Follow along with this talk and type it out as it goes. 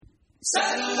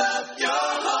Saddle up your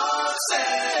horses.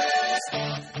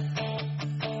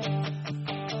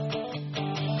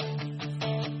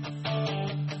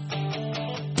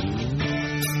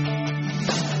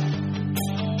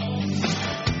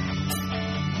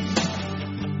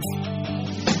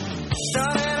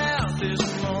 Started out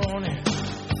this morning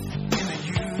in the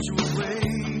usual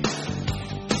way.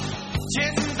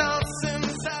 Chasing thoughts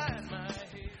inside my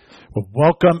head. Well,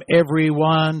 welcome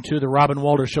everyone to the Robin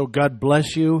Walter Show. God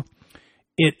bless you.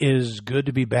 It is good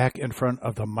to be back in front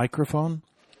of the microphone.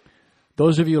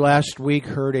 Those of you last week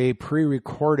heard a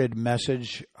pre-recorded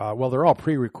message. Well, they're all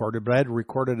pre-recorded, but I had to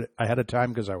record it ahead of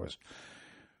time because I was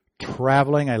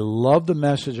traveling. I love the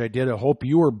message I did. I hope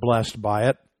you were blessed by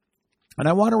it. And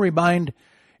I want to remind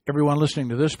everyone listening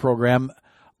to this program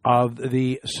of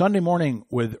the Sunday morning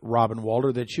with Robin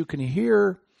Walter that you can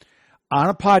hear on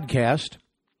a podcast.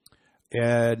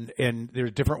 And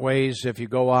there's different ways. If you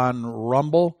go on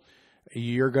Rumble,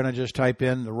 you're going to just type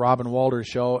in the Robin Walter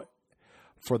Show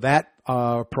for that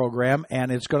program,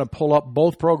 and it's going to pull up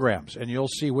both programs, and you'll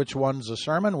see which one's a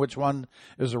sermon, which one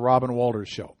is the Robin Walter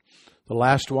Show. The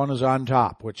last one is on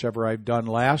top. Whichever I've done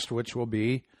last, which will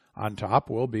be on top,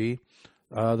 will be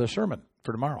the sermon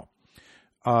for tomorrow.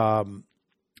 And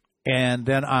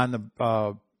then on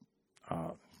the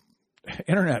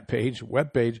internet page,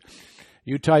 web page,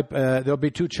 you type, there'll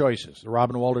be two choices, the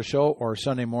Robin Walter Show or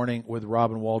Sunday Morning with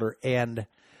Robin Walter. And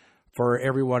for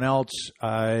everyone else,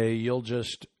 you'll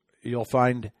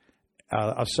find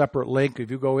a separate link.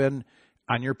 If you go in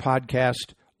on your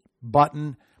podcast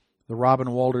button, the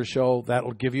Robin Walter Show,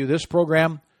 that'll give you this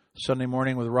program. Sunday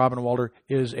Morning with Robin Walter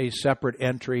is a separate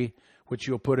entry, which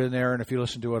you'll put in there. And if you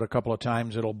listen to it a couple of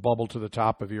times, it'll bubble to the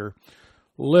top of your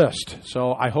list.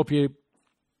 So I hope you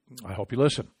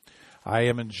listen. I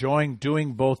am enjoying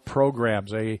doing both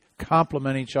programs. They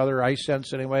complement each other, I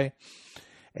sense anyway.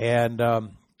 And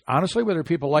honestly, whether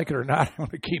people like it or not, I'm going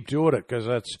to keep doing it because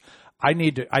I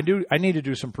need to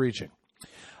do some preaching.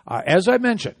 As I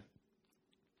mentioned,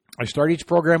 I start each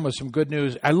program with some good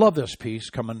news. I love this piece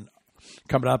coming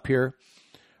up here.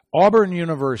 Auburn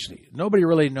University. Nobody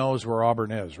really knows where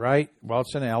Auburn is, right? Well,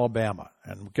 it's in Alabama.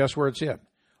 And guess where it's in?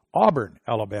 Auburn,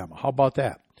 Alabama. How about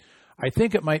that? I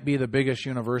think it might be the biggest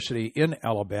university in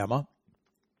Alabama.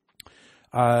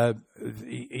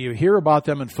 You hear about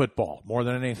them in football more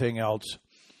than anything else.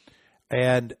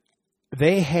 And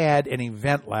they had an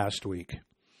event last week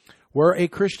where a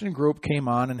Christian group came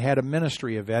on and had a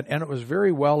ministry event, and it was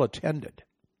very well attended.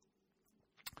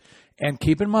 And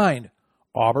keep in mind,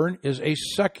 Auburn is a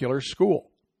secular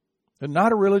school. It's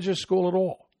not a religious school at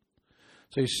all.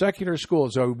 It's a secular school.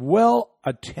 It's a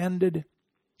well-attended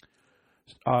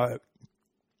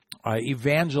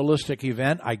evangelistic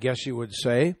event, I guess you would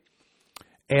say.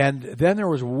 And then there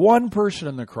was one person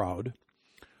in the crowd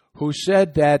who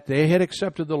said that they had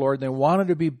accepted the Lord and they wanted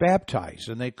to be baptized,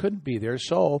 and they couldn't be there.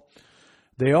 So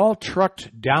they all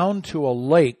trucked down to a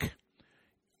lake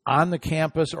on the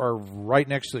campus or right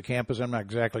next to the campus. I'm not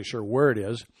exactly sure where it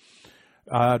is.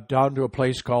 Down to a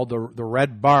place called the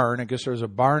Red Barn. I guess there's a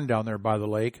barn down there by the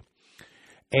lake.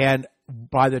 And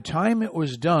by the time it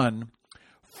was done,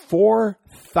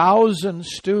 4,000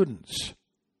 students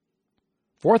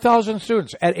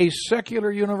at a secular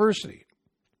university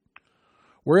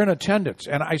were in attendance.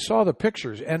 And I saw the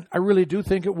pictures, and I really do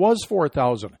think it was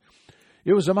 4,000.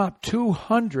 It was about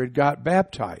 200 got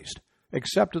baptized,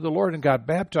 accepted the Lord and got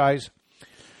baptized.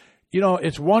 You know,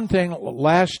 it's one thing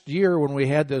last year when we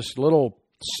had this little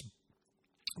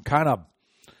kind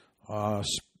of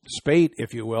spate,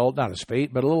 if you will, not a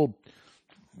spate, but a little,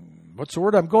 what's the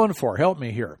word I'm going for? Help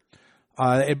me here.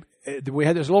 We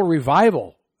had this little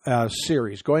revival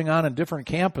series going on in different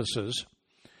campuses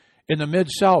in the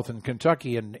Mid-South, in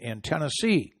Kentucky and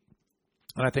Tennessee,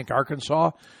 and I think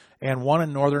Arkansas, and one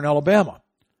in northern Alabama.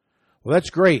 Well,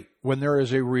 that's great when there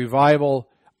is a revival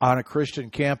on a Christian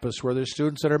campus where there's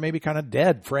students that are maybe kind of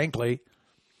dead, frankly.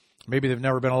 Maybe they've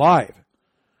never been alive.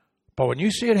 But when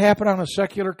you see it happen on a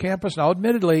secular campus, now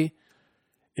admittedly,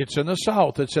 it's in the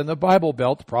South, it's in the Bible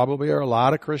Belt. Probably are a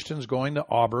lot of Christians going to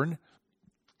Auburn,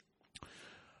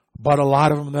 but a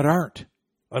lot of them that aren't.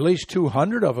 At least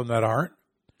 200 of them that aren't.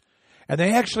 And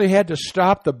they actually had to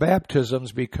stop the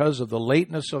baptisms because of the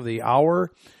lateness of the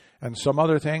hour and some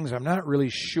other things. I'm not really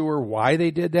sure why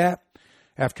they did that.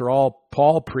 After all,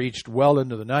 Paul preached well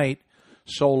into the night,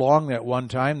 so long that one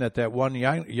time that one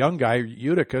young guy,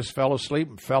 Eutychus, fell asleep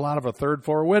and fell out of a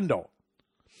third-floor window.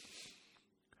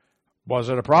 Was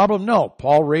it a problem? No.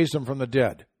 Paul raised him from the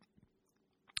dead.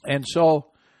 And so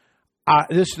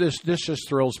this just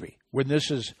thrills me when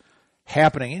this is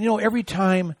happening. And, you know, every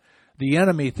time the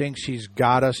enemy thinks he's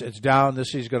got us. It's down.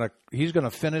 He's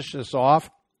gonna finish this off.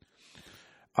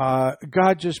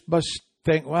 God just must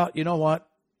think, well, you know what?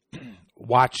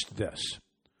 Watch this.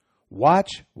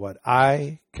 Watch what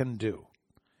I can do.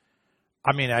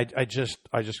 I mean, I just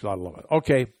gotta love it.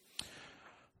 Okay.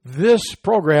 This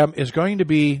program is going to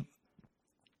be,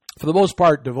 for the most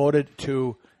part, devoted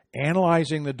to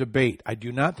analyzing the debate. I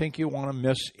do not think you want to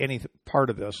miss any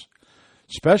part of this,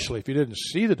 especially if you didn't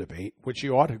see the debate, which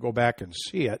you ought to go back and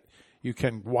see it. You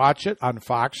can watch it on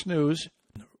Fox News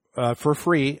for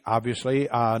free, obviously,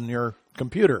 on your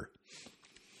computer.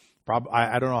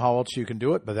 I don't know how else you can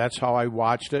do it, but that's how I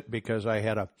watched it because I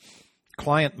had a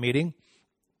client meeting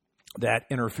that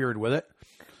interfered with it.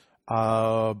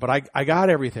 But I got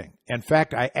everything. In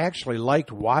fact, I actually liked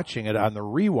watching it on the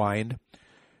rewind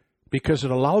because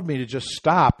it allowed me to just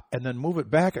stop and then move it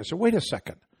back. I said, wait a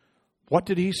second. What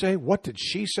did he say? What did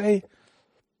she say?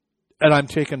 And I'm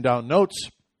taking down notes.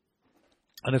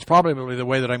 And it's probably the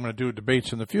way that I'm going to do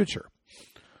debates in the future.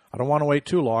 I don't want to wait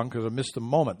too long because I missed the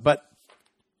moment. But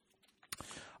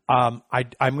I'm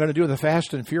going to do the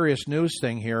Fast and Furious news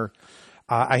thing here.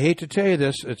 I hate to tell you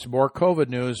this, it's more COVID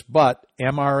news, but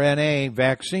mRNA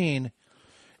vaccine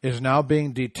is now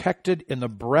being detected in the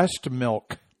breast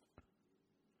milk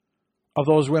of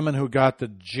those women who got the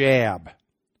jab,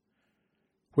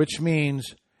 which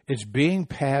means it's being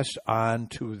passed on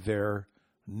to their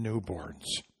newborns.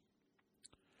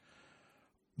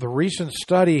 The recent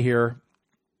study here,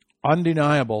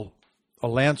 undeniable, a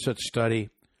Lancet study,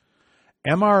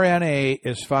 mRNA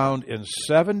is found in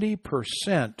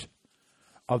 70%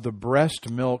 of the breast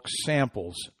milk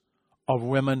samples of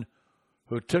women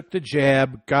who took the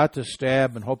jab, got the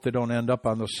stab, and hope they don't end up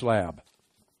on the slab.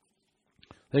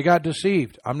 They got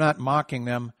deceived. I'm not mocking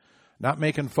them, not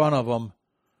making fun of them,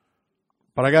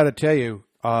 but I got to tell you,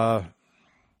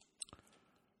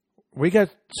 we got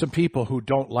some people who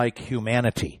don't like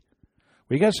humanity.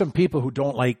 We got some people who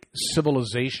don't like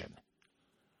civilization.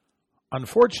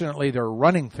 Unfortunately, they're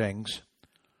running things,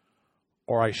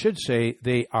 or I should say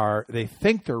they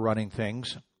think they're running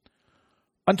things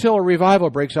until a revival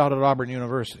breaks out at Auburn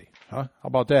University. Huh? How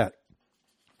about that?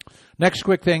 Next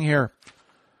quick thing here.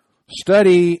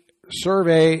 Survey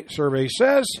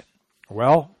says,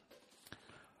 well,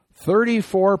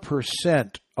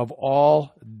 34% of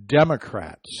all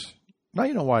Democrats, now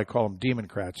you know why I call them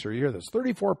Democrats, or you hear this,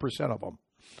 34% of them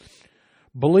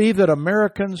believe that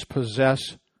Americans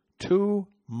possess too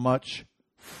much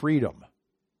freedom.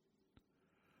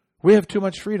 We have too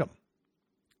much freedom.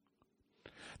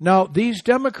 Now, these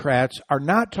Democrats are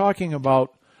not talking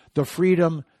about the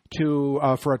freedom to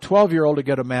for a 12-year-old to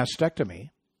get a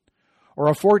mastectomy or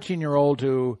a 14-year-old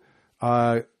to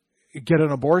get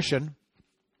an abortion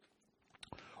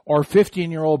or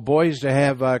 15-year-old boys to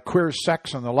have queer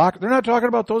sex in the locker. They're not talking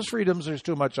about those freedoms there's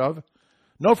too much of.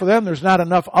 No, for them, there's not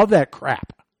enough of that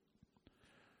crap.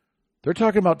 They're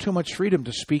talking about too much freedom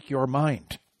to speak your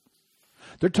mind.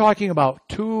 They're talking about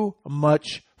too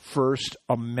much First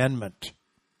Amendment.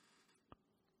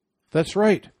 That's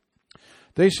right.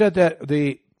 They said that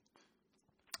they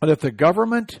believe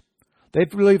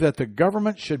that the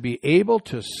government should be able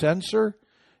to censor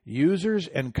users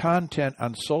and content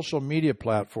on social media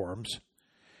platforms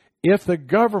if the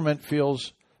government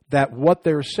feels that what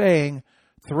they're saying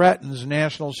threatens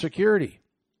national security.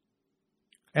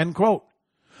 End quote.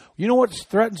 You know what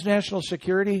threatens national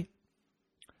security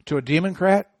to a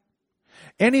Democrat?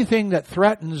 Anything that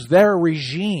threatens their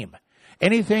regime,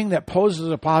 anything that poses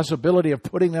a possibility of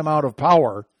putting them out of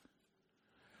power.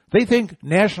 They think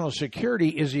national security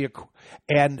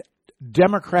and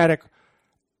democratic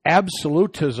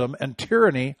absolutism and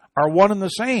tyranny are one and the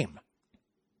same.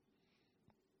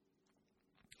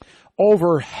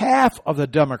 Over half of the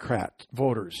Democrat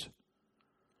voters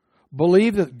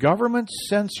believe that government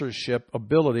censorship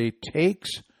ability takes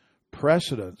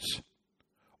precedence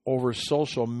over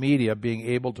social media being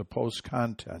able to post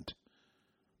content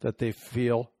that they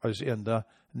feel is in the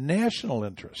national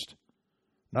interest.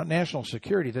 Not national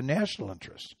security, the national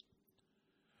interest.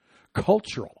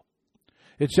 Cultural.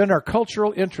 It's in our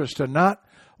cultural interest to not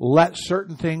let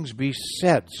certain things be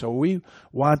said. So we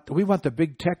want the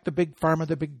big tech, the big pharma,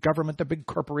 the big government, the big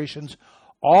corporations,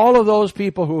 all of those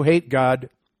people who hate God,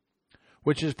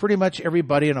 which is pretty much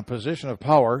everybody in a position of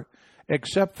power,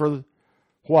 except for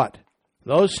what?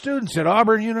 Those students at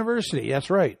Auburn University. That's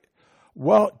right.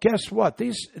 Well, guess what?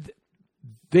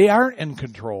 They aren't in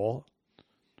control,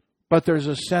 but there's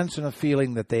a sense and a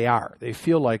feeling that they are. They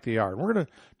feel like they are. And we're going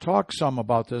to talk some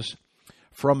about this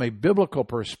from a biblical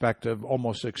perspective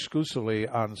almost exclusively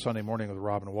on Sunday morning with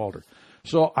Robin Walter.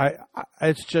 So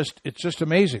it's just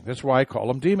amazing. That's why I call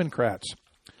them Democrats.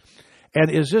 And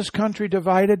is this country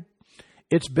divided?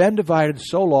 It's been divided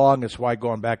so long. It's why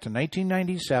going back to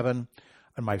 1997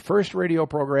 on my first radio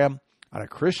program on a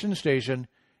Christian station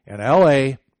in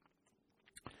L.A.,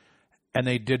 and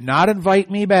they did not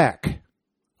invite me back.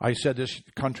 I said this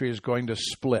country is going to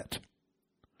split.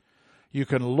 You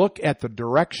can look at the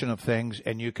direction of things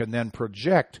and you can then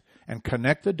project and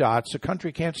connect the dots. The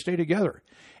country can't stay together,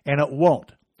 and it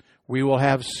won't. We will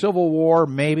have civil war,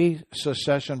 maybe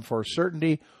secession for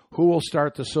certainty. Who will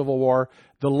start the civil war?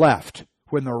 The left,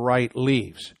 when the right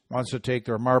leaves, wants to take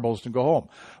their marbles and go home.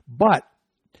 But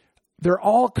there are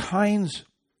all kinds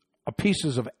of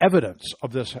pieces of evidence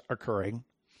of this occurring.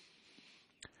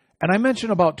 And I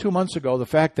mentioned about 2 months ago the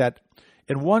fact that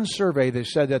in one survey they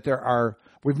said that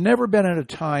we've never been at a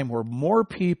time where more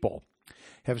people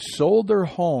have sold their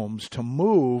homes to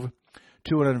move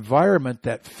to an environment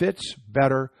that fits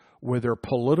better with their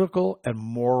political and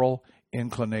moral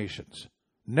inclinations.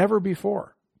 Never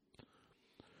before.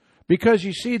 Because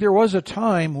you see, there was a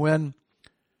time when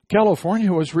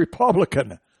California was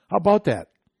Republican. How about that?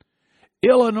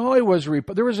 Illinois was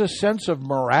there was a sense of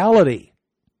morality.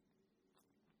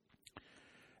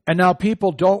 And now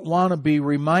people don't want to be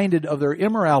reminded of their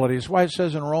immorality. That's why it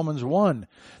says in Romans 1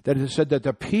 that it said that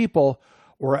the people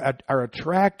are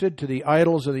attracted to the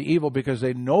idols of the evil because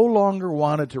they no longer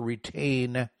wanted to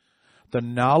retain the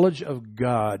knowledge of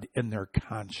God in their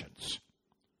conscience.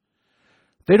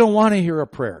 They don't want to hear a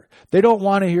prayer. They don't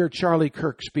want to hear Charlie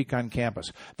Kirk speak on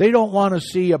campus. They don't want to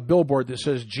see a billboard that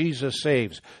says Jesus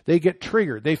saves. They get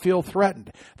triggered. They feel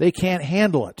threatened. They can't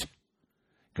handle it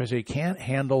because they can't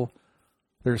handle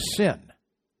their sin.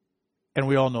 And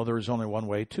we all know there is only one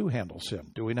way to handle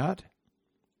sin, do we not?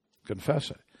 Confess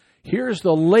it. Here's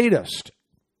the latest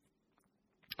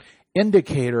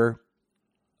indicator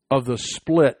of the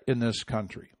split in this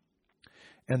country.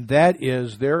 And that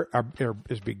is there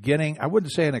is beginning, I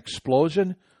wouldn't say an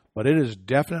explosion, but it is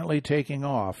definitely taking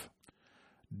off.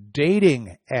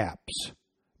 Dating apps,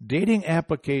 dating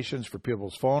applications for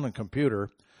people's phone and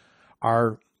computer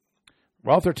are,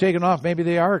 well, if they're taking off, maybe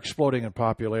they are exploding in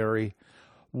popularity.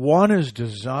 One is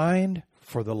designed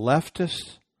for the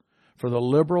leftists, for the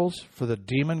liberals, for the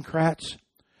Democrats,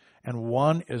 and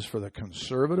one is for the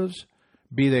conservatives,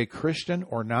 be they Christian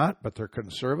or not, but they're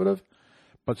conservative,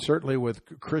 but certainly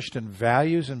with Christian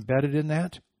values embedded in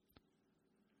that.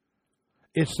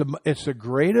 It's the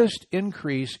greatest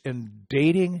increase in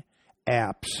dating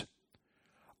apps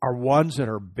are ones that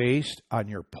are based on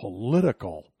your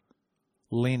political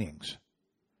leanings.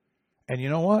 And you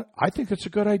know what? I think it's a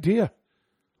good idea.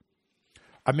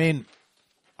 I mean,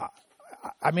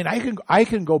 I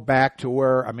can go back to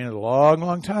where, a long,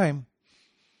 long time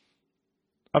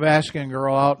of asking a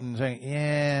girl out and saying,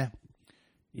 yeah,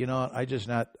 you know, I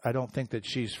don't think that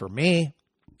she's for me.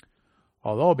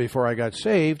 Although before I got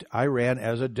saved, I ran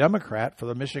as a Democrat for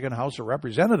the Michigan House of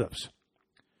Representatives.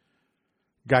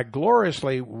 Got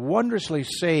gloriously, wondrously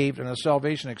saved in a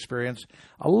salvation experience,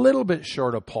 a little bit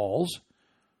short of Paul's,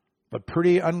 but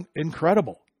pretty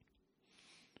incredible.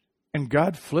 And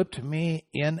God flipped me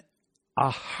in a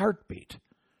heartbeat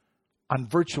on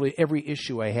virtually every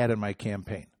issue I had in my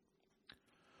campaign.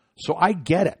 So I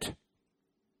get it.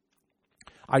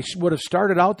 I would have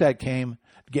started out that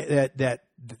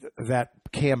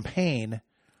campaign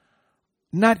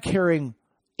not caring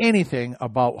anything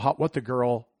about what the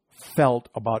girl felt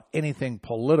about anything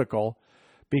political,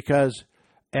 because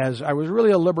as I was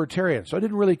really a libertarian, so I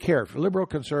didn't really care. If you're liberal,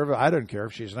 conservative, I didn't care.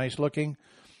 If she's nice looking,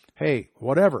 hey,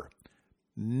 whatever.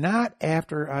 Not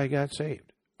after I got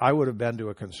saved. I would have been to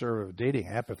a conservative dating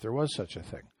app if there was such a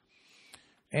thing.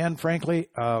 And frankly,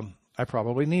 I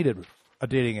probably needed a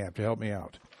dating app to help me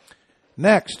out.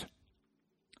 Next,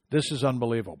 this is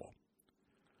unbelievable.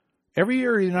 Every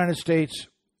year the United States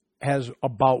has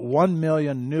about 1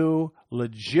 million new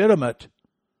legitimate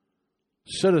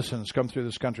citizens come through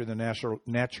this country in the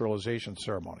naturalization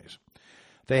ceremonies.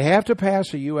 They have to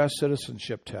pass a U.S.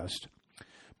 citizenship test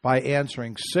by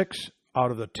answering 6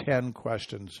 out of the 10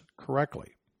 questions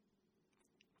correctly.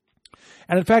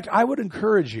 And in fact, I would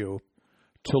encourage you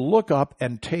to look up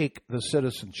and take the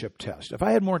citizenship test. If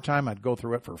I had more time, I'd go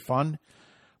through it for fun.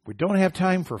 We don't have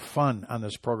time for fun on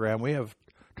this program. We have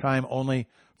time only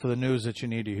for the news that you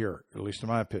need to hear, at least in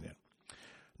my opinion.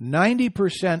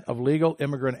 90% of legal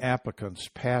immigrant applicants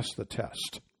pass the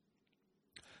test.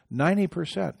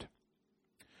 90%.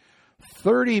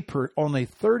 Only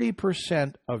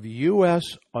 30% of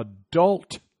U.S.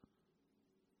 adult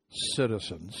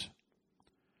citizens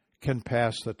can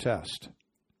pass the test.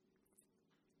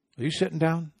 Are you sitting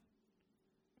down?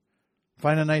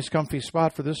 Find a nice comfy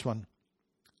spot for this one.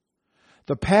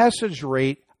 The passage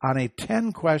rate on a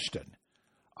 10 question,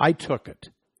 I took it.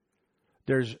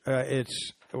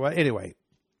 Anyway,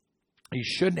 you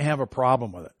shouldn't have a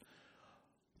problem with it.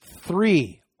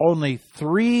 Only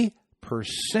 3%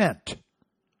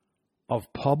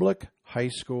 of public high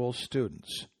school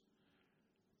students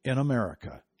in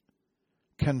America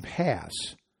can pass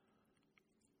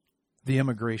the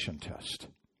immigration test.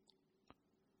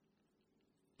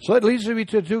 So that leads me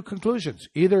to two conclusions.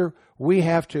 Either we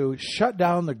have to shut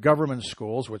down the government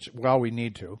schools, which, well, we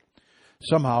need to.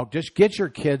 Somehow, just get your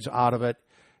kids out of it.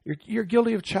 You're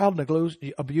guilty of child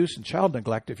abuse and child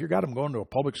neglect if you got them going to a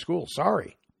public school.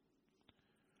 Sorry.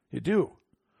 You do.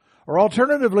 Or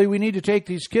alternatively, we need to take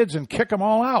these kids and kick them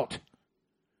all out.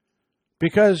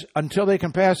 Because until they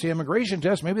can pass the immigration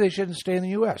test, maybe they shouldn't stay in the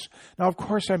U.S. Now, of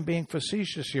course, I'm being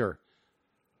facetious here.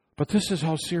 But this is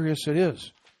how serious it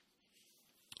is.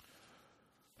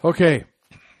 Okay.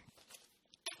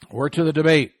 We're to the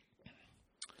debate.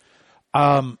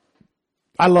 I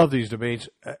love these debates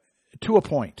to a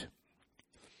point.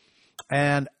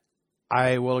 And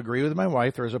I will agree with my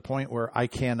wife. There's a point where I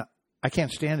can't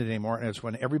stand it anymore, and it's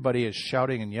when everybody is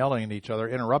shouting and yelling at each other,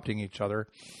 interrupting each other.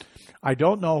 I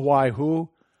don't know why who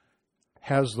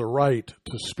has the right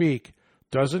to speak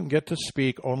doesn't get to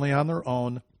speak only on their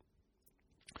own,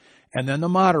 and then the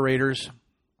moderators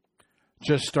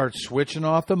just start switching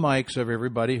off the mics of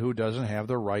everybody who doesn't have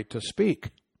the right to speak.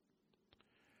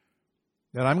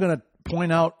 And I'm going to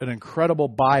point out an incredible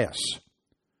bias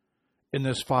in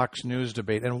this Fox News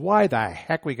debate, and why the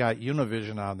heck we got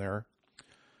Univision on there.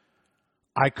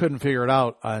 I couldn't figure it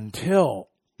out until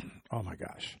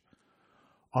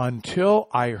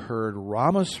I heard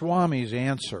Ramaswamy's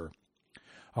answer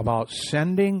about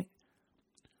sending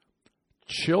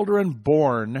children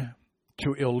born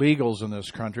to illegals in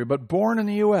this country, but born in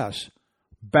the U.S.,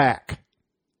 back.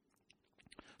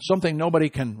 Something nobody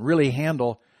can really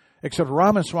handle except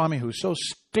Ramaswamy, who's so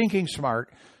stinking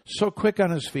smart, so quick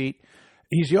on his feet.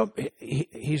 He's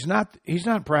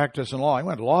not practicing law. He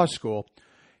went to law school.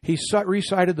 He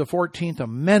recited the 14th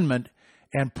Amendment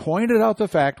and pointed out the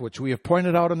fact, which we have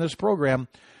pointed out in this program,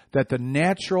 that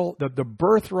the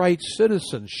birthright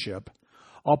citizenship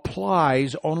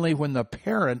applies only when the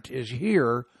parent is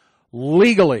here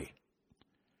legally.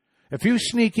 If you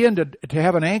sneak in to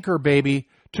have an anchor baby,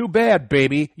 too bad,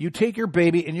 baby. You take your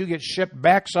baby and you get shipped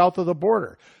back south of the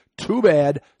border. Too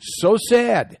bad. So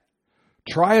sad.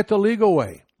 Try it the legal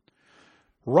way.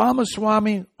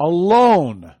 Ramaswamy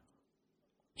alone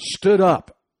stood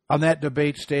up on that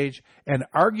debate stage and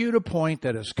argued a point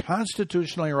that is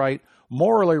constitutionally right,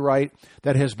 morally right,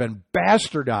 that has been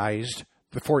bastardized,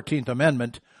 the 14th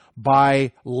Amendment,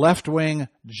 by left-wing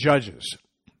judges.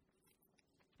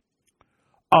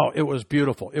 Oh, it was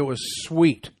beautiful. It was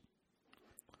sweet.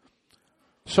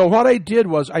 So what I did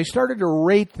was I started to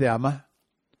rate them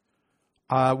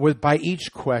by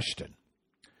each question.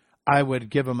 I would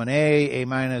give them an A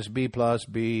minus, B plus,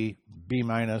 B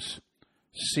minus,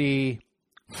 C,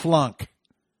 flunk.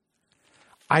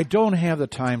 I don't have the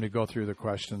time to go through the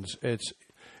questions.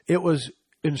 It was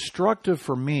instructive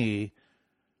for me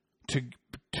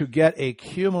to get a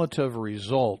cumulative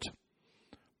result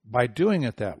by doing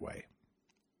it that way.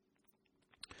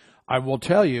 I will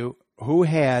tell you who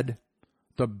had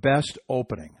the best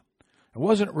opening. It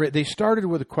wasn't. They started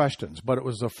with the questions, but it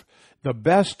was the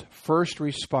best first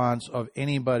response of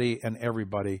anybody and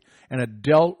everybody, and it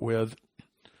dealt with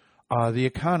the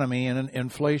economy and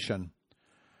inflation.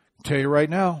 I'll tell you right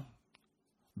now,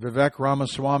 Vivek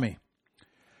Ramaswamy,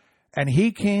 and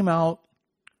he came out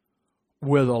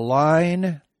with a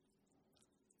line.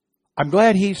 I'm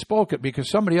glad he spoke it because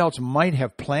somebody else might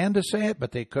have planned to say it,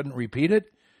 but they couldn't repeat it.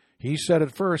 He said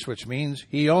it first, which means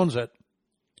he owns it.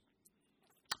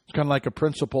 It's kind of like a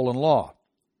principle in law.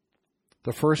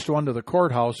 The first one to the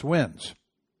courthouse wins.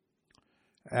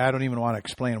 I don't even want to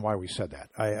explain why we said that.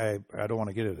 I don't want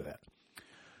to get into that.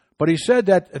 But he said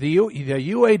that the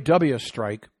UAW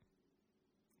strike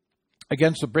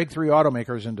against the big three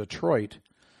automakers in Detroit,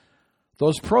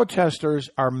 those protesters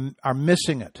are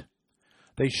missing it.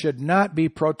 They should not be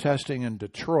protesting in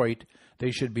Detroit.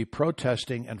 They should be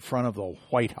protesting in front of the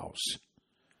White House.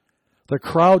 The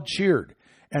crowd cheered,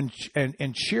 and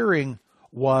cheering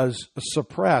was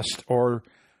suppressed or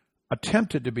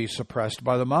attempted to be suppressed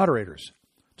by the moderators.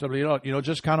 So,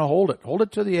 just kind of hold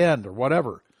it to the end or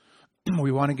whatever.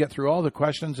 We want to get through all the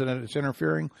questions and it's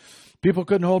interfering. People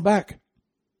couldn't hold back.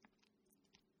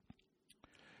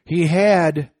 He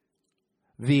had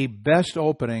the best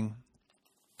opening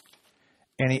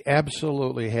and he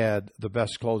absolutely had the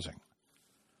best closing.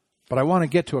 But I want to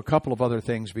get to a couple of other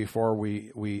things before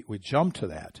we jump to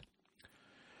that.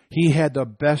 He had the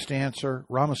best answer,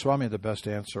 Ramaswamy had the best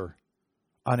answer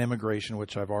on immigration,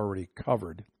 which I've already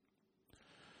covered.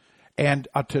 And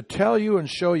to tell you and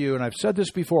show you, and I've said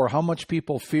this before, how much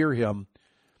people fear him,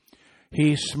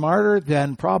 he's smarter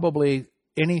than probably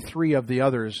any three of the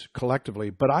others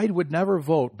collectively, but I would never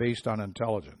vote based on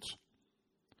intelligence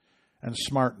and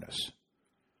smartness.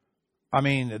 I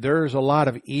mean, there's a lot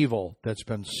of evil that's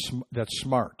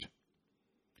smart.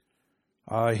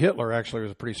 Hitler actually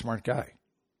was a pretty smart guy.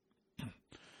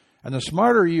 And the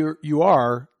smarter you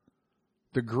are,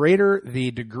 the greater the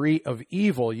degree of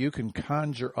evil you can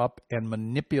conjure up and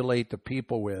manipulate the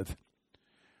people with.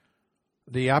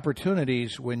 The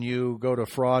opportunities when you go to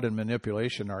fraud and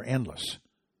manipulation are endless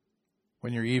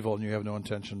when you're evil and you have no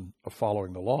intention of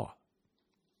following the law.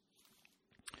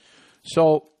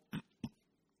 So,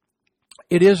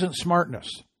 it isn't smartness.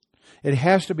 It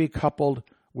has to be coupled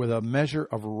with a measure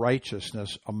of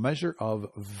righteousness, a measure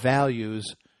of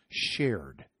values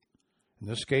shared. In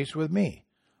this case with me.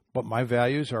 But my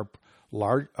values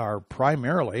are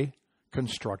primarily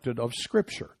constructed of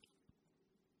Scripture.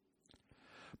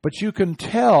 But you can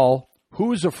tell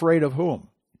who's afraid of whom.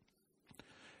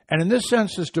 And in this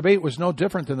sense, this debate was no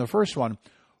different than the first one.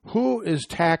 Who is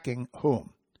attacking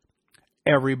whom?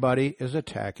 Everybody is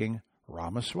attacking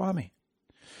Ramaswamy.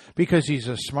 Because he's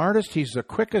the smartest, he's the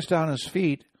quickest on his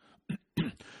feet.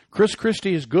 Chris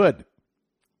Christie is good.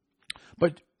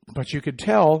 But you could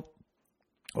tell,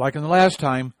 like in the last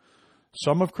time,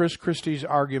 some of Chris Christie's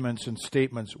arguments and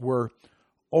statements were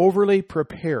overly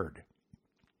prepared.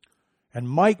 And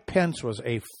Mike Pence was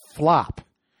a flop.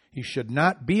 He should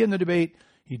not be in the debate.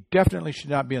 He definitely should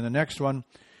not be in the next one.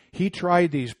 He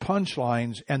tried these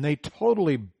punchlines, and they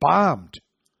totally bombed.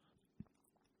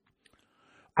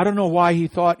 I don't know why he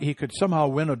thought he could somehow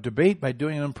win a debate by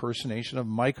doing an impersonation of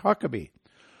Mike Huckabee,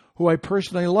 who I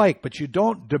personally like. But you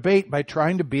don't debate by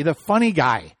trying to be the funny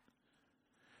guy.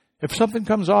 If something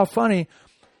comes off funny,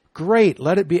 great.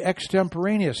 Let it be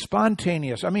extemporaneous,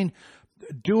 spontaneous. I mean,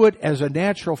 do it as a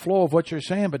natural flow of what you're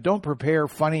saying, but don't prepare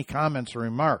funny comments or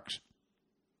remarks.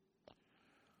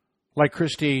 Like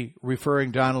Christie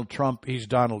referring Donald Trump, he's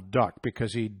Donald Duck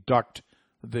because he ducked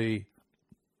the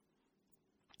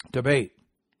debate,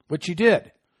 which he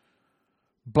did.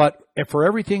 But for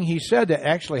everything he said that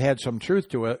actually had some truth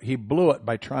to it, he blew it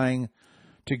by trying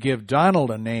to give Donald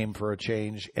a name for a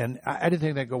change, and I didn't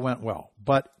think that went well.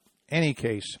 But in any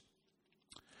case,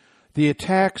 the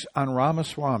attacks on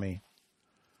Ramaswamy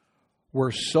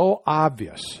were so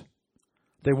obvious.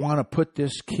 They want to put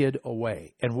this kid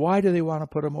away. And why do they want to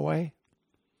put him away?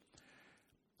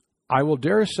 I will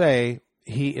dare say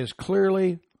he is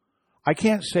clearly, I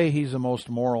can't say he's the most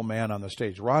moral man on the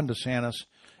stage. Ron DeSantis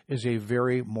is a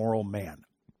very moral man.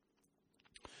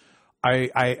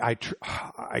 I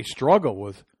struggle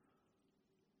with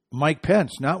Mike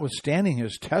Pence, notwithstanding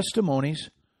his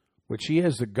testimonies, which he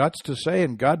has the guts to say,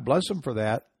 and God bless him for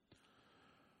that.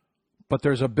 But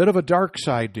there's a bit of a dark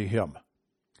side to him.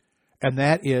 And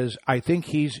that is, I think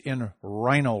he's in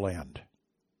Rhino Land.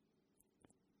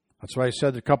 That's why I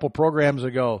said a couple programs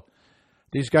ago,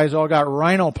 these guys all got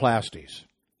rhinoplasties,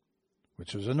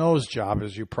 which is a nose job,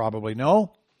 as you probably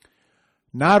know.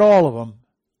 Not all of them.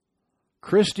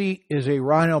 Christie is a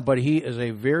rhino, but he is a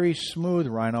very smooth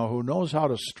rhino who knows how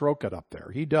to stroke it up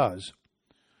there. He does.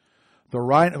 The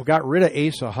rhino got rid of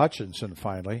Asa Hutchinson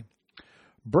finally.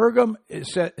 Burgum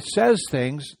says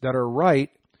things that are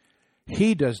right.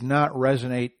 He does not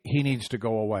resonate. He needs to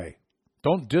go away.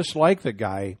 Don't dislike the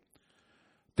guy.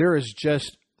 There's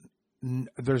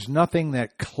nothing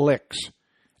that clicks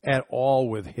at all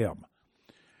with him.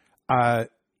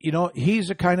 He's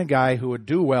the kind of guy who would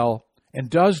do well and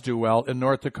does do well in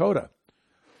North Dakota,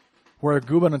 where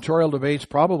gubernatorial debates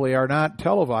probably are not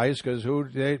televised because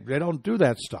they don't do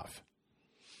that stuff.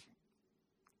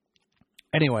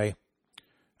 Anyway,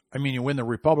 I mean, you win the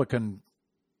Republican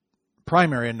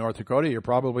primary in North Dakota, you're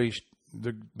probably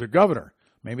the governor.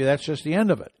 Maybe that's just the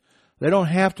end of it. They don't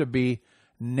have to be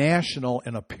national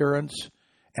in appearance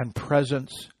and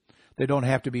presence. They don't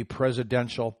have to be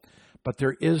presidential. But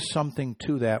there is something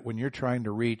to that when you're trying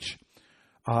to reach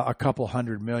a couple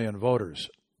 100 million voters.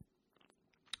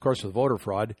 Of course, with voter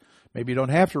fraud, maybe you don't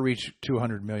have to reach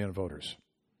 200 million voters.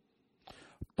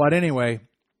 But anyway,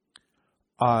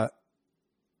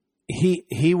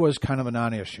 he was kind of a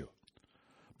non-issue.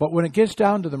 But when it gets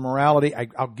down to the morality,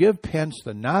 I'll give Pence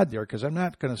the nod there because I'm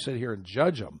not going to sit here and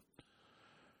judge him.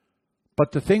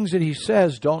 But the things that he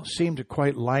says don't seem to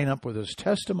quite line up with his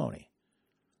testimony.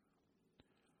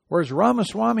 Whereas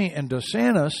Ramaswamy and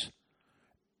DeSantis,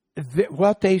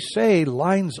 what they say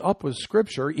lines up with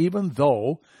Scripture, even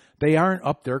though they aren't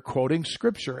up there quoting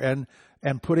Scripture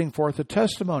and putting forth a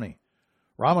testimony.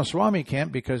 Ramaswamy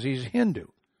can't because he's Hindu.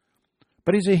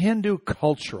 But he's a Hindu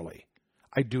culturally.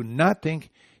 I do not think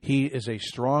he is a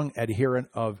strong adherent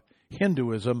of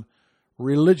Hinduism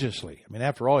religiously. I mean,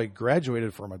 after all, he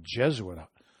graduated from a Jesuit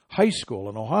high school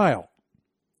in Ohio.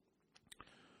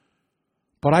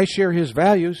 But I share his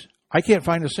values. I can't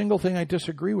find a single thing I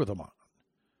disagree with him on.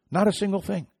 Not a single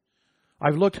thing.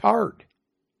 I've looked hard.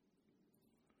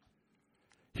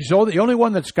 He's the only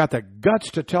one that's got the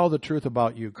guts to tell the truth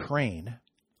about Ukraine.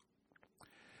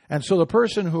 And so the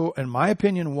person who, in my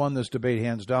opinion, won this debate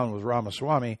hands down was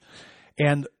Ramaswamy.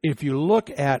 And if you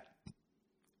look at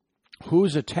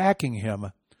who's attacking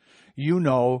him, you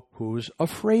know who's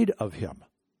afraid of him.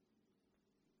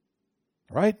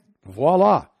 Right?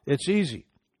 Voila. It's easy.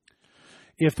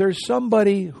 If there's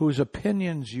somebody whose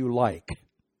opinions you like,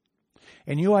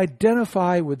 and you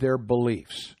identify with their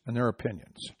beliefs and their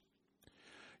opinions,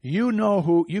 you know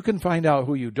who, you can find out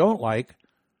who you don't like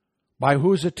by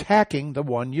who's attacking the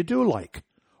one you do like.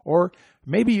 Or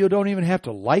maybe you don't even have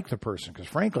to like the person, because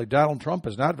frankly, Donald Trump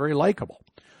is not very likable.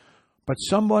 But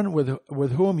someone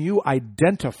with whom you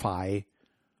identify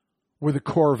with the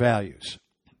core values.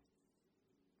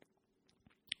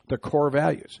 The core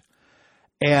values.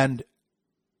 And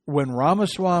when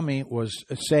Ramaswamy was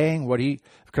saying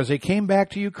because they came back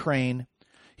to Ukraine,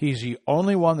 he's the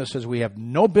only one that says we have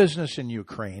no business in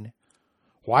Ukraine.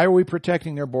 Why are we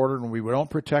protecting their border when we don't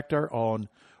protect our own?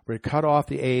 We cut off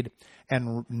the aid.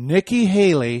 And Nikki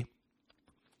Haley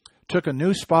took a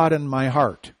new spot in my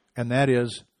heart, and that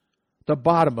is the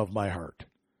bottom of my heart.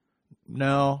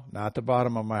 No, not the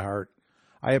bottom of my heart.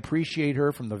 I appreciate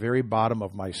her from the very bottom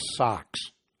of my socks.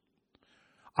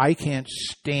 I can't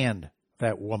stand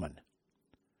that woman.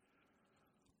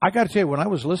 I got to tell you, when I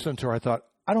was listening to her, I thought,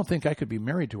 I don't think I could be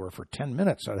married to her for 10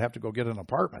 minutes. I'd have to go get an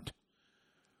apartment.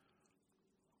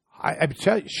 I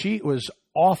tell you, she was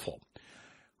awful.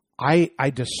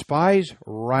 I despise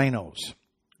rhinos,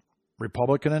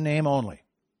 Republican in name only.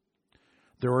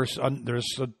 There's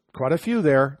quite a few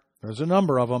there. There's a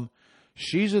number of them.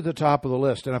 She's at the top of the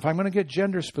list. And if I'm going to get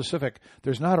gender specific,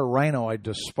 there's not a rhino I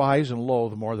despise and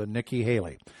loathe more than Nikki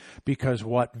Haley. Because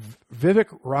what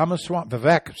Vivek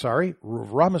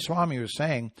Ramaswamy was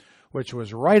saying, which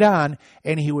was right on,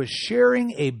 and he was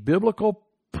sharing a biblical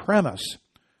premise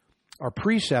or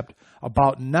precept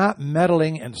about not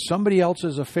meddling in somebody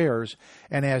else's affairs.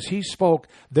 And as he spoke,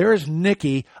 there's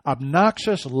Nikki,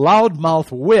 obnoxious,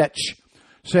 loudmouth witch,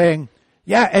 saying,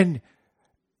 yeah, and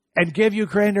give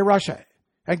Ukraine to Russia,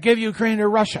 and give Ukraine to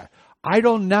Russia. I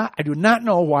do not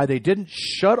know why they didn't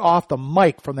shut off the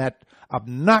mic from that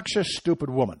obnoxious,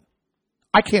 stupid woman.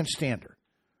 I can't stand her.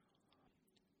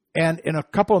 And in a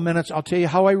couple of minutes, I'll tell you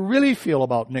how I really feel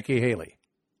about Nikki Haley.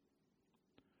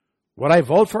 Would I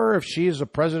vote for her if she is a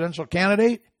presidential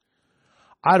candidate?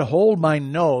 I'd hold my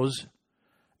nose,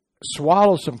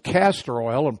 swallow some castor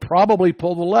oil, and probably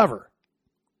pull the lever.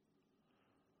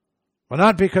 But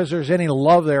not because there's any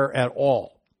love there at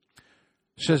all.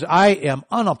 She says, I am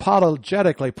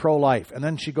unapologetically pro-life. And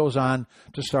then she goes on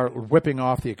to start whipping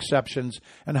off the exceptions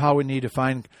and how we need to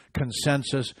find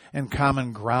consensus and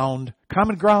common ground.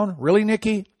 Common ground? Really,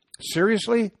 Nikki?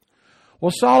 Seriously?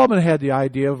 Well, Solomon had the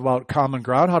idea about common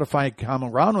ground, how to find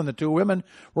common ground, when the two women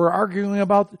were arguing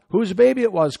about whose baby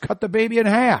it was. Cut the baby in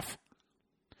half.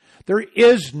 There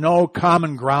is no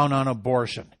common ground on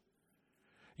abortion.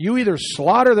 You either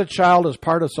slaughter the child as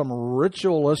part of some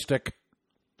ritualistic,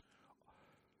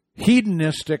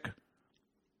 hedonistic,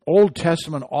 Old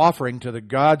Testament offering to the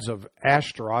gods of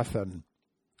Ashtaroth and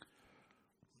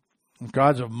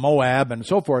gods of Moab and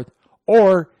so forth,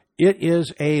 or it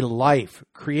is a life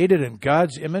created in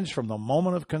God's image from the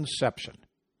moment of conception.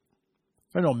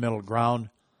 There's no middle ground.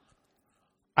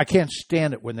 I can't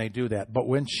stand it when they do that. But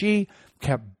when she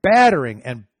kept battering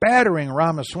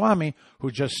Ramaswamy,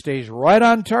 who just stays right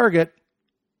on target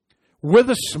with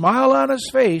a smile on his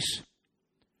face,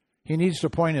 he needs to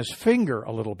point his finger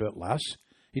a little bit less.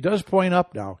 He does point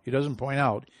up now. He doesn't point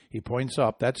out. He points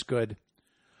up. That's good.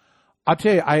 I'll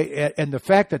tell you, and the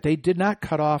fact that they did not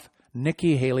cut off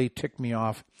Nikki Haley ticked me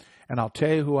off. And I'll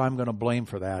tell you who I'm going to blame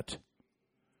for that.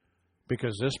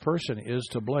 Because this person is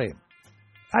to blame.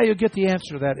 Now, you'll get the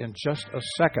answer to that in just a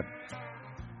second.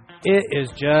 It is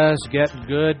just getting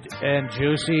good and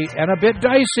juicy and a bit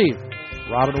dicey.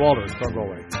 Robin Walter, don't go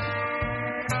away.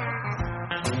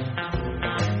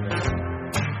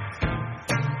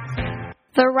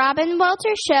 The Robin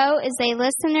Walter Show is a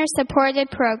listener-supported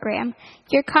program.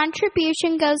 Your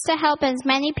contribution goes to help as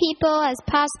many people as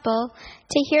possible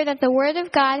to hear that the Word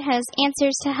of God has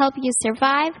answers to help you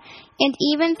survive and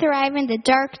even thrive in the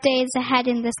dark days ahead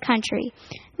in this country.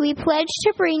 We pledge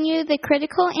to bring you the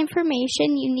critical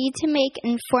information you need to make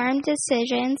informed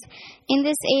decisions in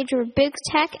this age where big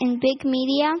tech and big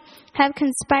media have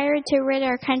conspired to rid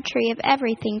our country of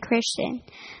everything Christian.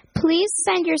 Please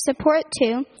send your support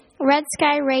to Red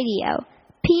Sky Radio,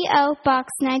 P.O.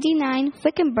 Box 99,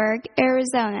 Wickenburg,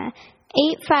 Arizona,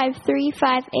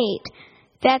 85358.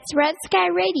 That's Red Sky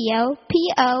Radio,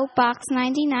 P.O. Box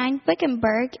 99,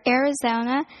 Wickenburg,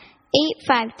 Arizona,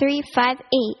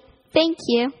 85358. Thank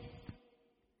you.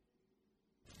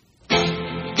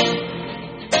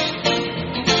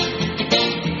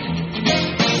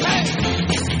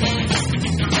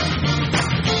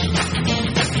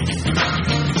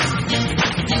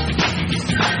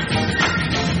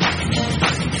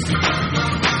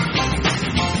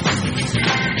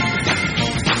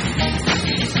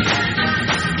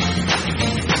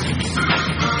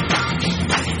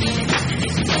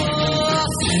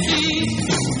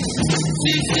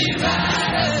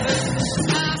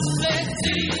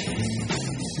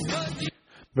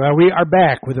 Well, we are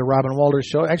back with the Robin Walter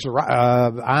Show, actually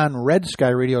on Red Sky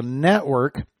Radio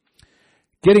Network.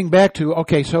 Getting back to,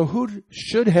 okay, so who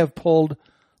should have pulled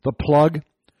the plug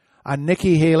on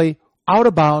Nikki Haley? Out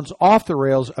of bounds, off the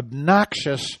rails,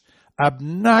 obnoxious,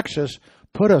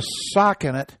 put a sock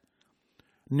in it.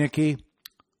 Nikki,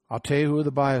 I'll tell you who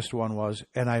the biased one was,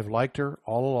 and I've liked her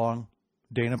all along,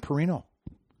 Dana Perino.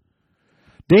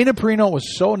 Dana Perino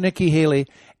was so Nikki Haley,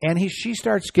 and she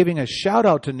starts giving a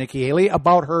shout-out to Nikki Haley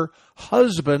about her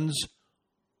husband's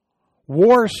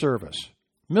war service,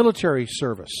 military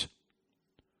service.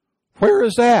 Where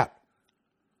is that?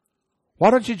 Why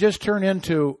don't you just turn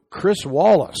into Chris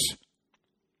Wallace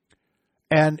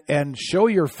and show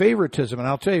your favoritism? And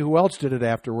I'll tell you who else did it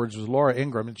afterwards was Laura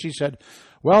Ingraham, and she said,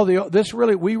 well,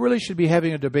 we really should be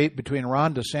having a debate between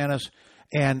Ron DeSantis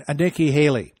and Nikki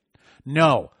Haley.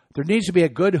 No. There needs to be a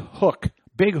good hook,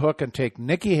 big hook, and take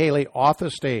Nikki Haley off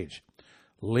the stage.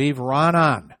 Leave Ron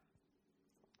on.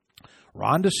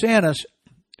 Ron DeSantis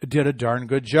did a darn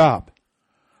good job.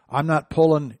 I'm not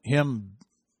pulling him.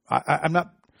 I'm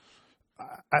not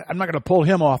going to pull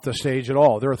him off the stage at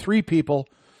all. There are three people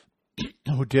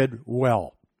who did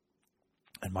well,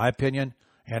 in my opinion,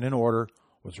 and in order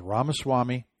was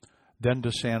Ramaswamy, then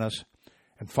DeSantis,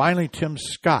 and finally Tim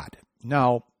Scott.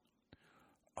 Now,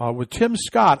 with Tim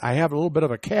Scott, I have a little bit of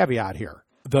a caveat here.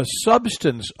 The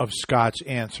substance of Scott's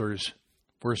answers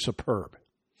were superb.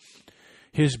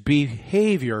 His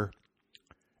behavior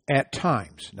at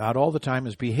times, not all the time,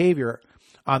 his behavior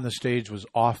on the stage was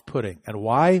off-putting. And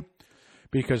why?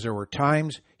 Because there were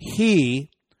times he,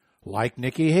 like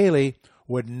Nikki Haley,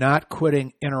 would not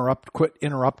quit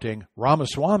interrupting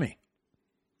Ramaswamy.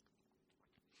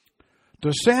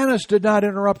 DeSantis did not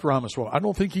interrupt Ramaswamy. I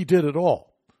don't think he did at all.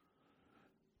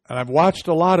 And I've watched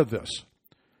a lot of this.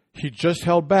 He just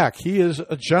held back. He is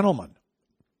a gentleman,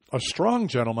 a strong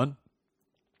gentleman.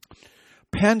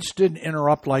 Pence didn't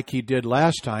interrupt like he did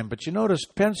last time, but you notice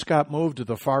Pence got moved to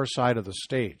the far side of the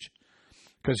stage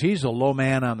because he's a low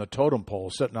man on the totem pole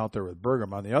sitting out there with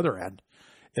Burgum on the other end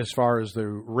as far as the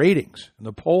ratings and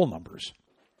the poll numbers.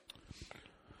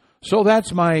 So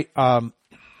that's my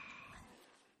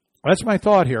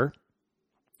thought here.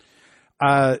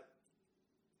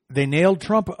 They nailed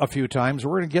Trump a few times.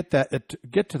 We're going to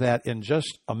get to that in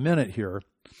just a minute here.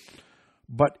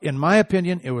 But in my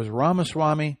opinion, it was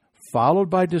Ramaswamy followed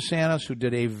by DeSantis, who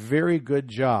did a very good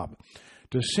job.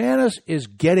 DeSantis is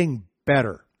getting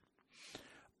better.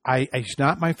 He's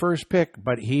not my first pick,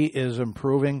 but he is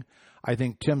improving. I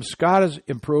think Tim Scott is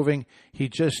improving. He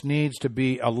just needs to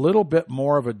be a little bit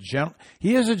more of a gentleman.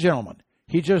 He is a gentleman.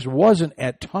 He just wasn't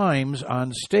at times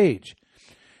on stage.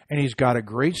 And he's got a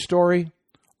great story,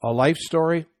 a life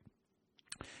story,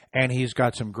 and he's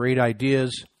got some great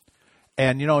ideas.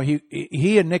 And, you know,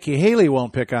 he and Nikki Haley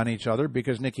won't pick on each other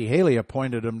because Nikki Haley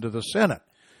appointed him to the Senate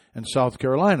in South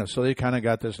Carolina. So they kind of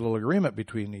got this little agreement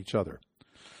between each other.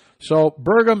 So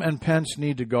Burgum and Pence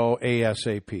need to go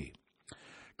ASAP.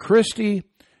 Christie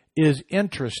is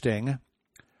interesting.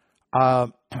 I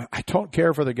don't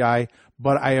care for the guy,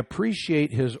 but I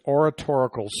appreciate his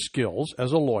oratorical skills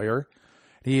as a lawyer.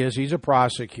 He's a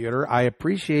prosecutor. I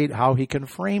appreciate how he can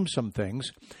frame some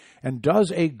things and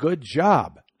does a good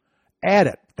job at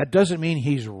it. That doesn't mean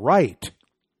he's right.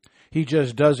 He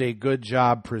just does a good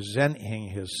job presenting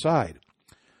his side.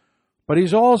 But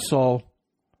he's also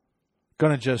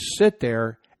going to just sit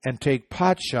there and take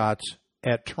pot shots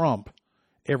at Trump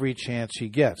every chance he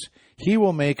gets. He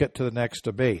will make it to the next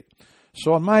debate.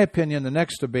 So in my opinion, the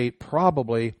next debate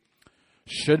probably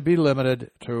should be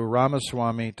limited to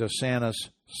Ramaswamy, DeSantis,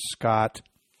 Scott,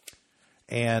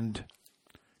 and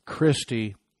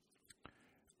Christie,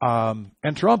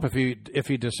 and Trump if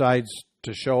he decides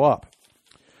to show up.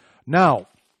 Now,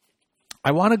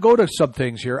 I want to go to some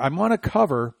things here. I want to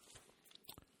cover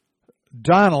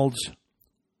Donald's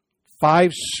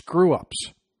 5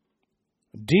 screw-ups.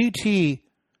 DT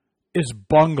is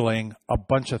bungling a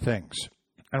bunch of things,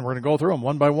 and we're going to go through them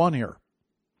one by one here.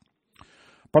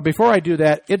 But before I do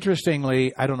that,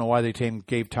 interestingly, I don't know why they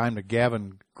gave time to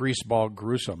Gavin Greaseball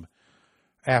Gruesome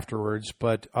afterwards,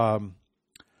 but do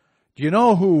you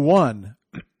know who won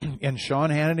in Sean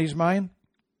Hannity's mind?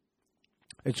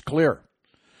 It's clear.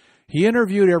 He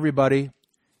interviewed everybody.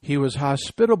 He was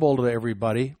hospitable to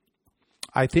everybody.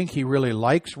 I think he really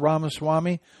likes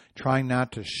Ramaswamy, trying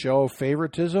not to show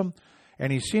favoritism,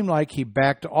 and he seemed like he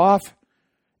backed off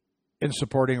in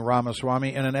supporting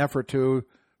Ramaswamy in an effort to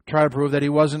try to prove that he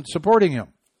wasn't supporting him.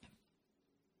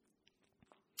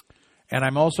 And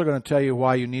I'm also going to tell you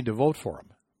why you need to vote for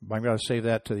him. I'm going to save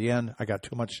that to the end. I got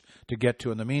too much to get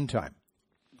to in the meantime.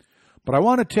 But I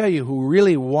want to tell you who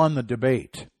really won the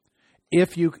debate,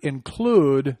 if you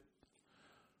include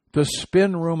the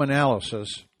spin room analysis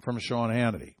from Sean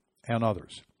Hannity and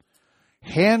others.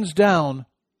 Hands down,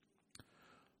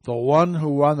 the one who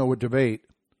won the debate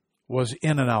was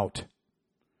In-N-Out.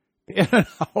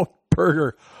 In-N-Out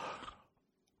Burger.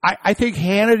 I think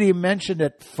Hannity mentioned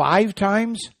it 5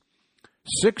 times,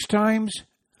 6 times,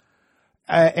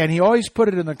 and he always put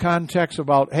it in the context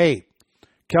about, hey,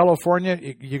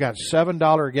 California, you got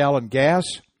 $7 a gallon gas.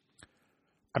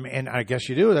 I mean, and I guess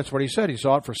you do. That's what he said. He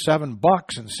saw it for $7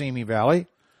 in Simi Valley.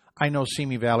 I know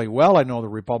Simi Valley well. I know the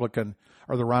Republican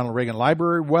or the Ronald Reagan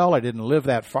Library well. I didn't live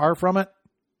that far from it.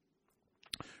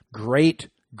 Great,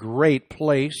 great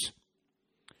place.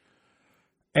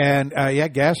 And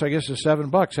gas, I guess, is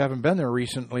 $7. Haven't been there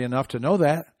recently enough to know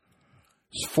that.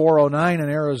 It's $4.09 in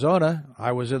Arizona.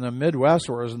 I was in the Midwest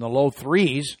where it was in the low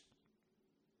 3s.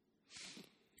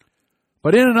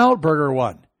 But In-N-Out Burger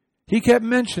won. He kept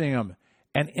mentioning them.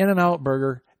 And In-N-Out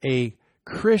Burger, a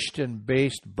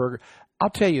Christian-based burger. I'll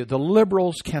tell you, the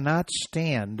liberals cannot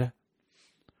stand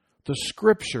the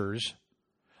scriptures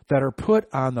that are put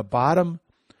on the bottom.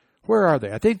 Where are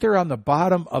they? I think they're on the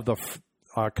bottom of the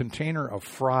container of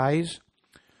fries.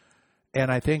 And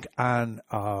I think on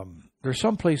there's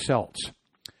someplace else.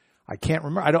 I can't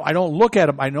remember. I don't look at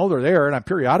them. I know they're there, and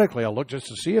periodically I'll look just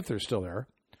to see if they're still there.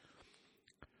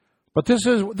 But this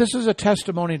is a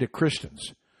testimony to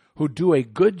Christians who do a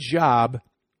good job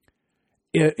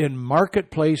in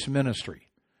marketplace ministry.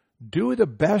 Do the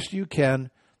best you can,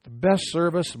 the best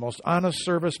service, the most honest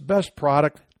service, best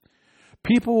product.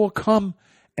 People will come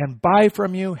and buy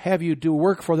from you, have you do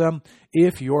work for them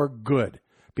if you're good.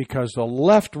 Because the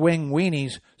left-wing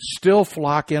weenies still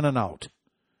flock In-N-Out.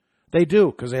 They do,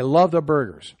 because they love the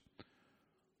burgers.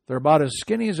 They're about as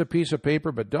skinny as a piece of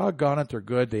paper, but doggone it, they're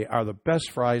good. They are the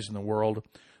best fries in the world,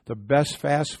 the best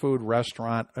fast food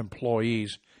restaurant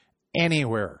employees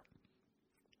anywhere.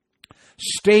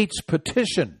 States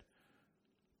petition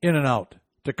In-N-Out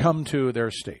to come to their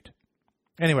state.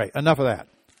 Anyway, enough of that.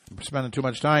 I'm spending too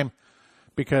much time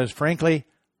because, frankly,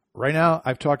 right now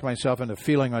I've talked myself into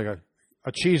feeling like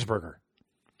a cheeseburger.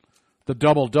 The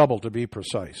double-double, to be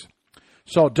precise.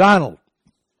 So, Donald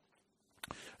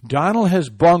has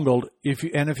bungled,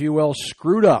 if you will,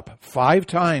 screwed up 5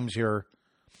 times here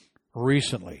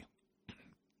recently.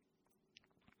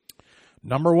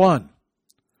 Number 1,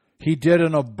 he did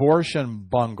an abortion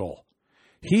bungle.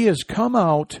 He has come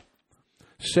out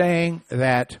saying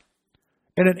that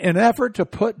in an effort to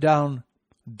put down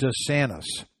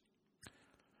DeSantis,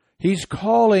 he's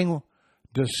calling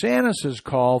DeSantis'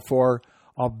 call for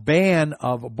a ban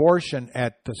of abortion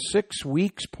at the 6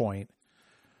 weeks point.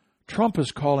 Trump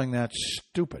is calling that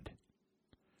stupid,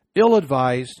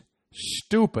 ill-advised,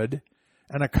 stupid,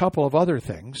 and a couple of other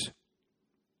things.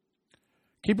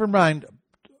 Keep in mind,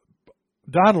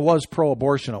 Donald was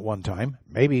pro-abortion at one time.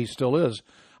 Maybe he still is.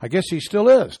 I guess he still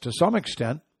is to some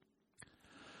extent.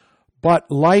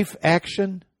 But Life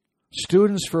Action,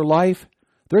 Students for Life,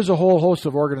 there's a whole host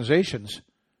of organizations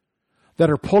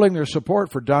that are pulling their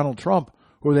support for Donald Trump,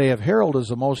 who they have heralded as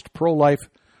the most pro-life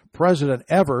president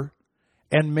ever.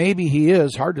 And maybe he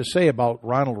is. Hard to say about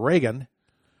Ronald Reagan.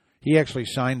 He actually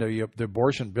signed the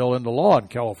abortion bill into law in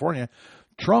California.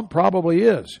 Trump probably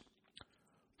is.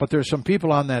 But there's some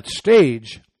people on that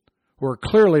stage who are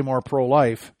clearly more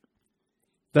pro-life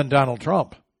than Donald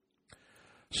Trump.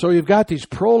 So you've got these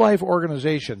pro-life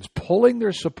organizations pulling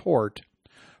their support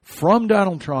from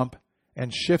Donald Trump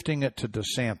and shifting it to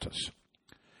DeSantis.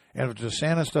 And if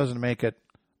DeSantis doesn't make it,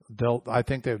 I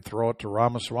think they'd throw it to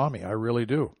Ramaswamy. I really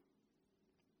do.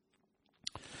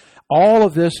 All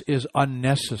of this is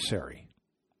unnecessary.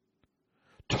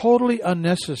 Totally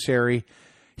unnecessary.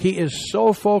 He is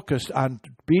so focused on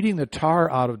beating the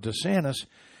tar out of DeSantis,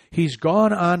 he's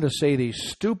gone on to say these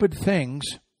stupid things,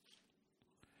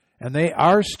 and they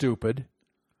are stupid,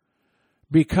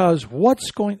 because what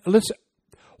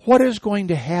is going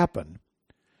to happen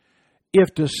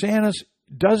if DeSantis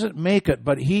doesn't make it,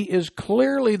 but he is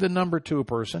clearly the number 2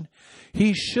 person?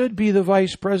 He should be the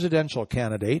vice presidential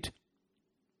candidate.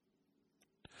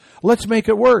 Let's make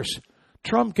it worse.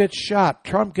 Trump gets shot.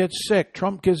 Trump gets sick.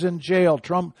 Trump gets in jail.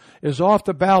 Trump is off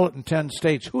the ballot in 10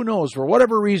 states. Who knows? For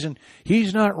whatever reason,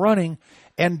 he's not running,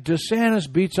 and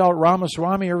DeSantis beats out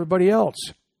Ramaswamy and everybody else.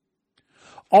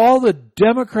 All the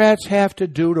Democrats have to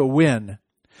do to win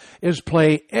is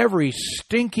play every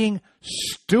stinking,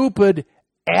 stupid,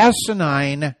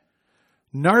 asinine,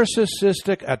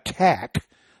 narcissistic attack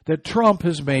that Trump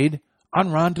has made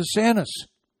on Ron DeSantis.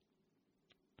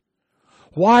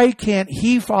 Why can't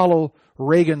he follow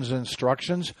Reagan's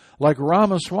instructions like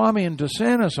Ramaswamy and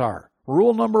DeSantis are?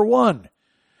 Rule number 1,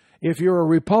 if you're a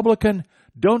Republican,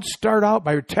 don't start out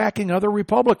by attacking other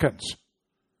Republicans.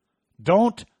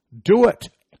 Don't do it.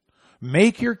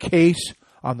 Make your case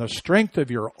on the strength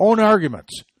of your own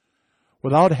arguments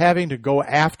without having to go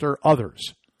after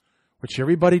others, which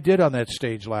everybody did on that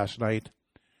stage last night,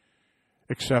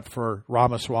 except for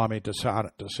Ramaswamy,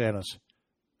 DeSantis,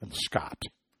 and Scott.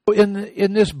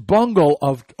 In this bungle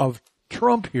of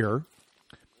Trump here,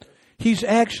 he's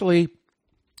actually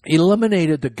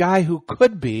eliminated the guy who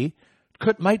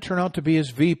might turn out to be his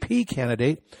VP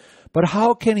candidate. But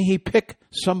how can he pick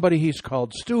somebody he's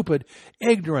called stupid,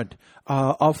 ignorant,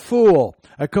 a fool,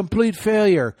 a complete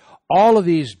failure? All of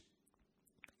these,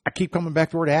 I keep coming back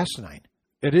to the word asinine.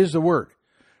 It is the word.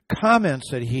 Comments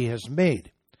that he has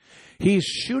made. He's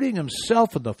shooting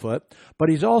himself in the foot, but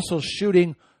he's also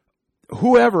shooting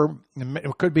whoever,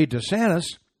 it could be DeSantis,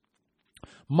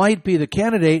 might be the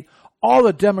candidate. All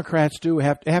the Democrats do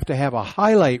have to have a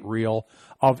highlight reel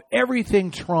of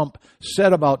everything Trump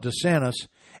said about DeSantis,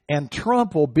 and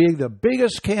Trump will be the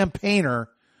biggest campaigner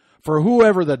for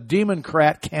whoever the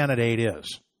Democrat candidate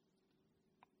is.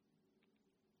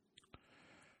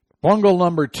 Bungle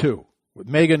number 2 with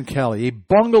Megyn Kelly. He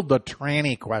bungled the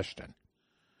tranny question.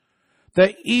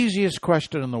 The easiest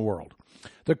question in the world.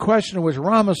 The question was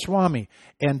Ramaswamy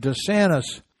and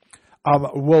DeSantis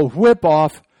will whip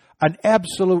off an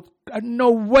absolute, no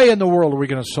way in the world are we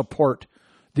going to support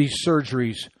these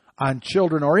surgeries on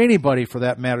children or anybody for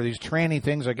that matter, these tranny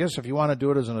things. I guess if you want to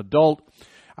do it as an adult,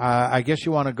 I guess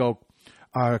you want to go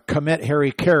commit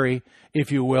Harry Carey,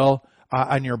 if you will,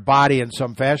 on your body in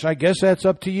some fashion. I guess that's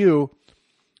up to you.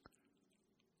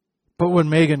 But when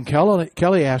Megyn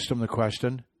Kelly asked him the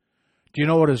question, do you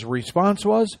know what his response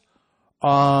was?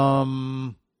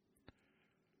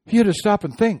 He had to stop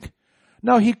and think.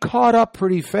 No, he caught up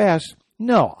pretty fast.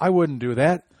 No, I wouldn't do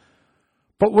that.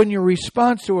 But when your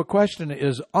response to a question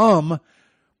is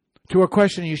to a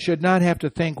question you should not have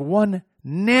to think 1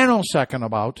 nanosecond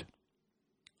about,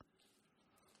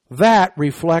 that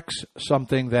reflects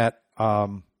something that,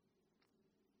 here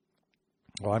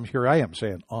I am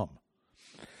saying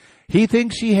He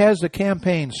thinks he has the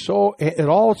campaign so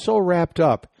wrapped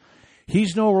up,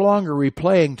 he's no longer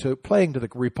playing to the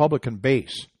Republican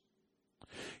base.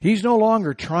 He's no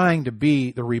longer trying to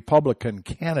be the Republican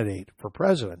candidate for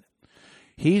president.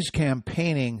 He's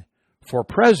campaigning for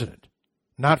president,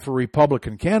 not for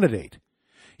Republican candidate.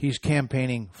 He's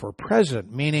campaigning for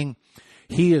president, meaning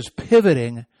he is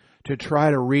pivoting to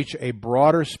try to reach a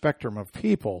broader spectrum of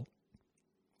people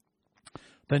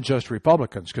than just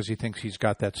Republicans, because he thinks he's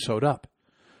got that sewed up.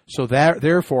 So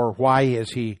therefore, why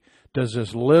is he does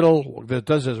this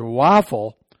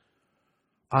waffle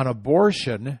on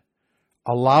abortion,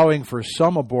 allowing for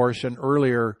some abortion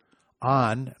earlier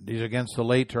on? He's against the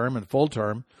late term and full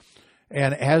term,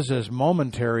 and has this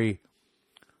momentary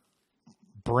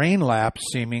brain lapse,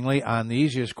 seemingly, on the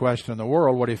easiest question in the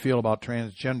world: what do you feel about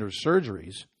transgender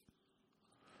surgeries?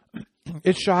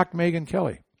 It shocked Megyn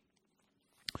Kelly.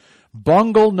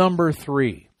 Bungle number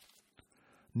 3.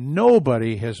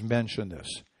 Nobody has mentioned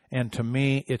this, and to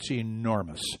me, it's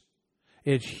enormous.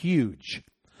 It's huge,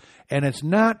 and it's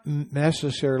not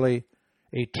necessarily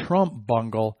a Trump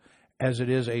bungle as it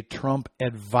is a Trump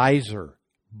advisor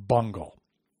bungle.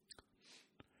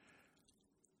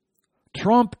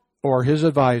 Trump or his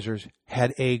advisors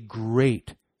had a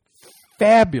great,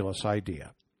 fabulous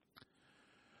idea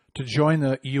to join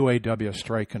the UAW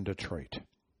strike in Detroit.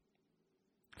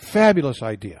 Fabulous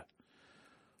idea.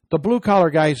 The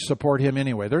blue-collar guys support him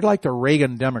anyway. They're like the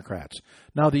Reagan Democrats.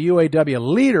 Now, the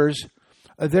UAW leaders,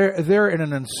 they're in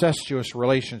an incestuous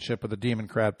relationship with the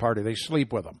Democrat Party. They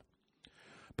sleep with them.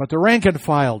 But the rank and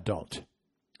file don't.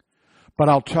 But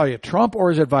I'll tell you, Trump or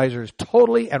his advisors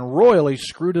totally and royally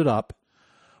screwed it up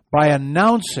by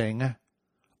announcing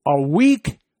a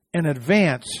week in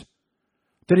advance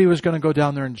that he was going to go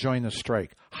down there and join the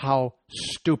strike. How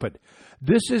stupid.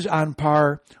 This is on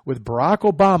par with Barack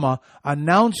Obama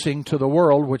announcing to the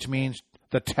world, which means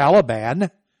the Taliban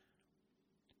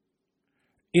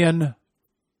in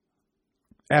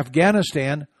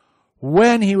Afghanistan,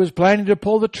 when he was planning to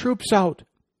pull the troops out.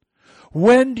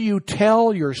 When do you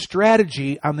tell your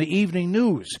strategy on the evening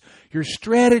news? Your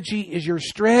strategy is your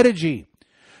strategy.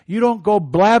 You don't go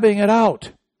blabbing it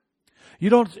out. You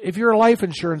don't, if you're a life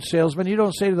insurance salesman, you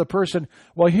don't say to the person,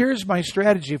 well, here's my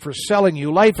strategy for selling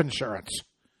you life insurance.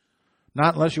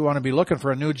 Not unless you want to be looking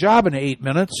for a new job in 8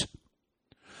 minutes.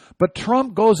 But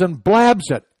Trump goes and blabs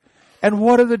it. And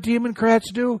what do the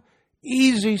Democrats do?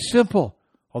 Easy, simple.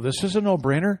 Oh, this is a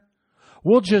no-brainer.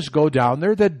 We'll just go down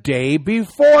there the day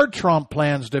before Trump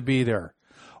plans to be there.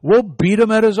 We'll beat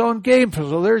him at his own game.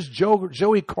 So there's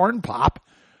Joey Cornpop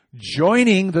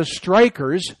joining the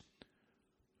strikers.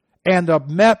 And the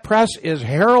Met press is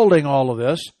heralding all of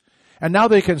this. And now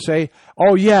they can say,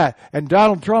 oh yeah, and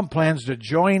Donald Trump plans to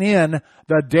join in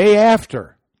the day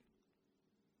after.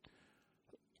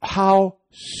 How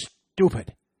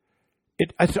stupid.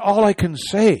 It's all I can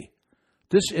say.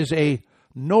 This is a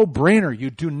no-brainer.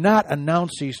 You do not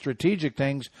announce these strategic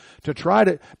things to try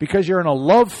to, because you're in a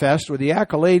love fest with the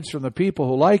accolades from the people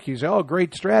who like you. You say, oh,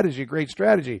 great strategy, great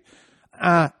strategy.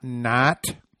 Not.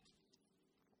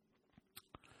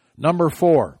 Number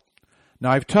 4.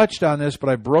 Now, I've touched on this, but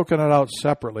I've broken it out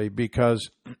separately because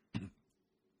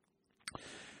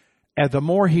the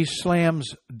more he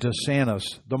slams DeSantis,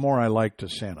 the more I like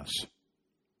DeSantis.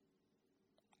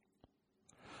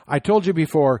 I told you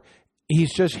before,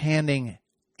 he's just handing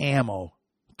ammo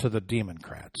to the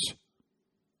Democrats.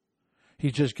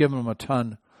 He's just giving them a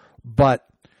ton. But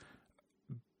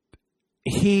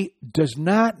he does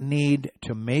not need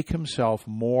to make himself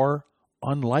more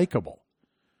unlikable.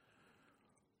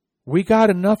 We got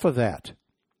enough of that.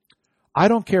 I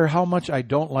don't care how much I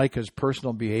don't like his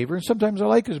personal behavior, and sometimes I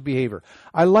like his behavior.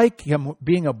 I like him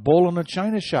being a bull in a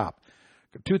china shop.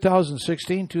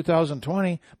 2016,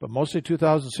 2020, but mostly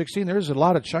 2016, there's a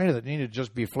lot of China that needed to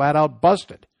just be flat out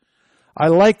busted. I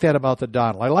like that about the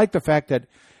Donald. I like the fact that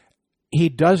he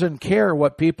doesn't care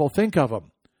what people think of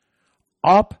him.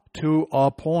 Up to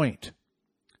a point.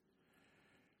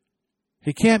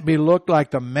 He can't be looked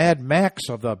like the Mad Max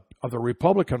of the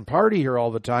Republican Party here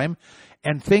all the time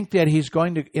and think that he's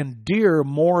going to endear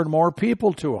more and more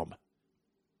people to him.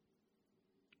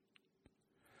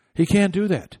 He can't do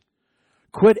that.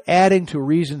 Quit adding to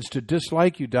reasons to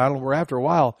dislike you, Donald, where after a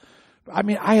while, I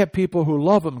mean, I have people who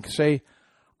love him say,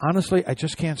 honestly, I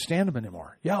just can't stand him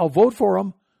anymore. Yeah, I'll vote for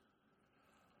him.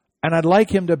 And I'd like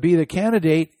him to be the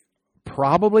candidate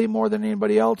probably more than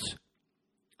anybody else.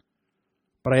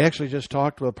 But I actually just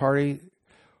talked to a party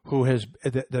who has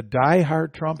the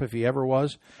diehard Trump, if he ever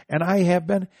was, and I have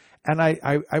been, and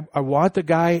I want the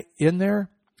guy in there,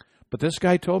 but this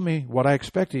guy told me what I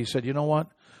expected. He said, you know what?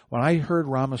 When I heard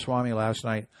Ramaswamy last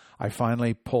night, I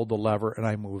finally pulled the lever and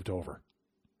I moved over.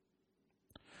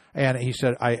 And he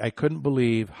said, I couldn't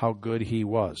believe how good he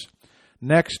was.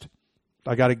 Next,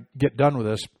 I got to get done with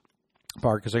this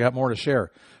part because I got more to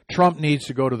share. Trump needs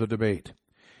to go to the debate.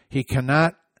 He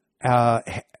cannot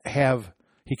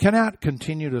He cannot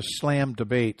continue to slam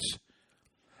debates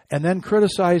and then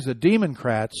criticize the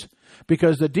Democrats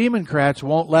because the Democrats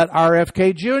won't let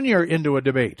RFK Jr. into a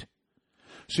debate.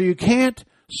 So you can't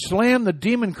slam the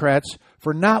Democrats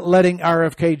for not letting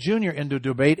RFK Jr. into a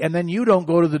debate and then you don't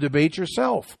go to the debate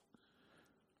yourself.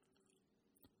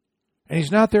 And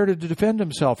he's not there to defend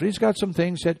himself. And he's got some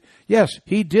things that, yes,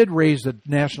 he did raise the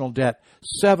national debt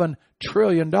 $7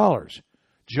 trillion.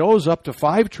 Joe's up to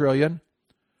 $5 trillion.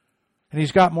 And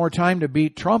he's got more time to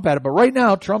beat Trump at it. But right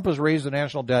now, Trump has raised the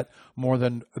national debt more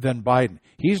than Biden.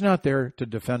 He's not there to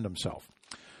defend himself.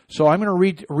 So I'm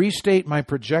going to restate my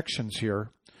projections here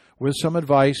with some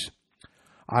advice.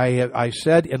 I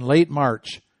said in late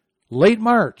March,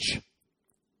 that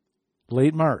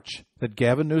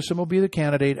Gavin Newsom will be the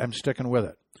candidate. I'm sticking with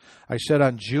it. I said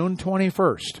on June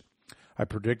 21st, I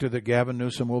predicted that Gavin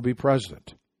Newsom will be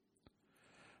president.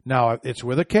 Now, it's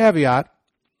with a caveat.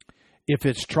 If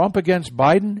it's Trump against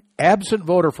Biden, absent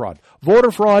voter fraud.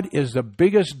 Voter fraud is the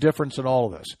biggest difference in all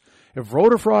of this. If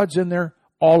voter fraud's in there,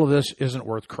 all of this isn't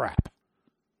worth crap.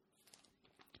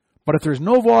 But if there's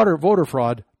no voter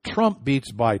fraud, Trump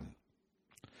beats Biden.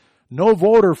 No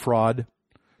voter fraud,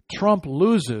 Trump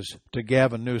loses to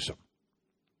Gavin Newsom.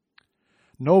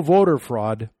 No voter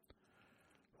fraud,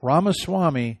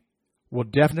 Ramaswamy will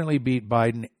definitely beat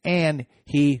Biden, and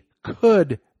he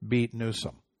could beat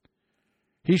Newsom.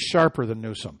 He's sharper than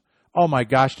Newsom. Oh my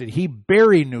gosh, did he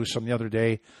bury Newsom the other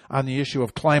day on the issue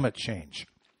of climate change?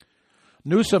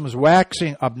 Newsom's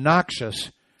waxing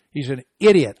obnoxious. He's an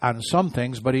idiot on some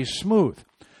things, but he's smooth.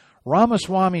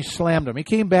 Ramaswamy slammed him. He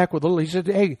came back with a little, he said,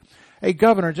 hey,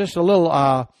 Governor, just a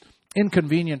little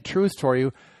inconvenient truth for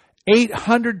you.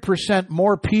 800%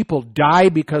 more people die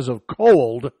because of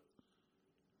cold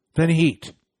than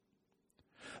heat.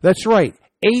 That's right.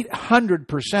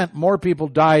 800% more people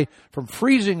die from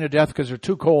freezing to death because they're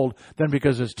too cold than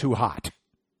because it's too hot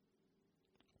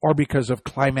or because of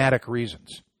climatic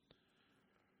reasons.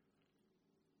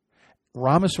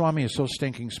 Ramaswamy is so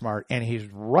stinking smart, and he's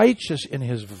righteous in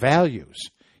his values.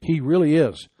 He really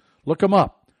is. Look him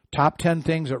up. Top 10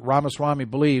 things that Ramaswamy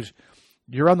believes.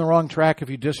 You're on the wrong track if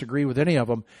you disagree with any of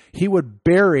them. He would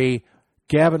bury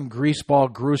Gavin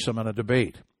Greaseball Newsom in a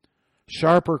debate.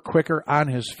 Sharper, quicker, on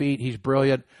his feet. He's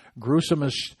brilliant. Newsom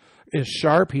is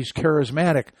sharp. He's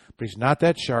charismatic, but he's not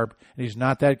that sharp, and he's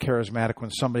not that charismatic when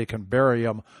somebody can bury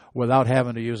him without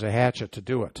having to use a hatchet to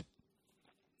do it.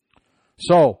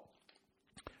 So,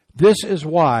 this is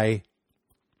why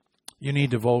you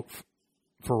need to vote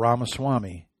for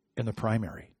Ramaswamy in the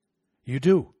primary. You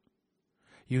do.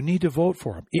 You need to vote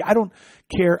for him. I don't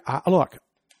care. Look,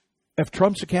 if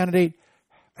Trump's a candidate,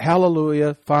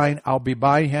 hallelujah, fine. I'll be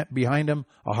behind him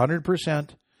 100%,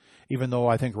 even though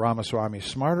I think Ramaswamy's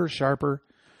smarter, sharper.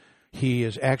 He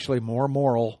is actually more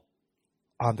moral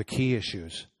on the key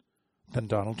issues than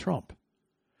Donald Trump.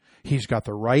 He's got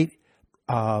the right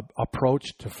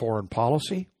approach to foreign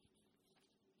policy.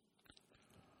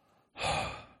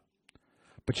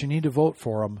 But you need to vote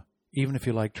for him, even if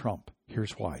you like Trump.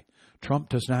 Here's why. Trump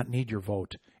does not need your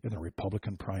vote in the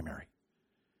Republican primary.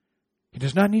 He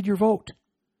does not need your vote.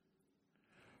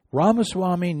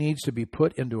 Ramaswamy needs to be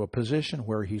put into a position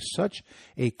where he's such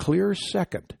a clear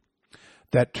second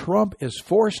that Trump is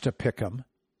forced to pick him,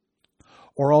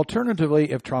 or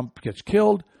alternatively, if Trump gets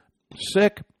killed,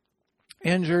 sick,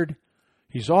 injured,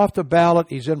 he's off the ballot,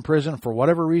 he's in prison, for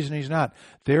whatever reason he's not,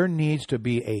 there needs to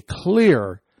be a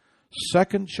clear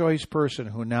second choice person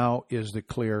who now is the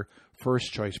clear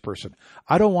first choice person.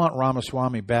 I don't want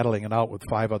Ramaswamy battling it out with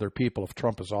 5 other people if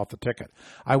Trump is off the ticket.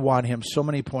 I want him so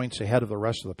many points ahead of the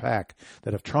rest of the pack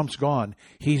that if Trump's gone,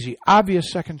 he's the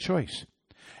obvious second choice.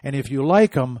 And if you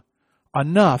like him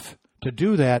enough to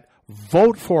do that,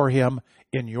 vote for him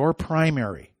in your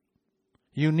primary.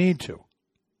 You need to.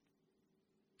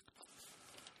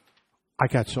 I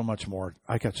got so much more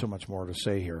to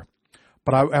say here.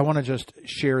 But I want to just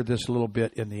share this a little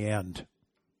bit in the end.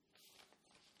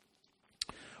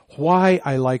 Why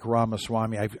I like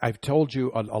Ramaswamy. I've told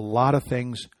you a lot of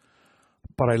things,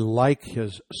 but I like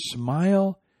his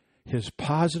smile, his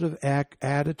positive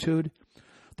attitude.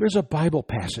 There's a Bible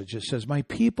passage that says, "My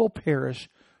people perish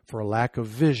for a lack of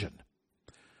vision."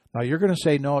 Now you're going to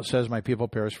say, no, it says, "My people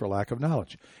perish for a lack of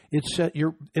knowledge." It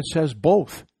says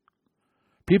both.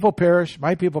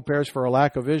 My people perish for a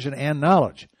lack of vision and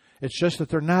knowledge. It's just that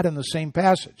they're not in the same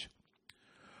passage.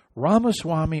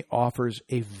 Ramaswamy offers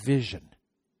a vision.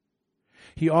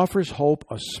 He offers hope,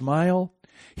 a smile.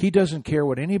 He doesn't care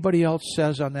what anybody else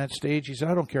says on that stage. He said,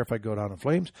 "I don't care if I go down in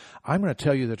flames. I'm going to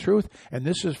tell you the truth, and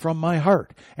this is from my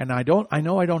heart. And I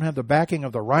know I don't have the backing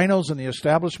of the rhinos and the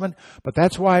establishment, but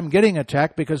that's why I'm getting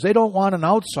attacked, because they don't want an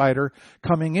outsider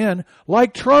coming in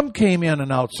like Trump came in,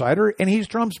 an outsider, and he's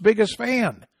Trump's biggest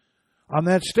fan on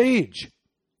that stage.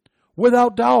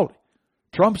 Without doubt.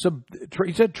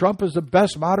 He said Trump is the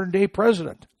best modern-day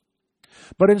president.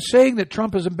 But in saying that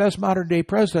Trump is the best modern-day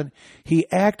president, he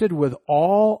acted with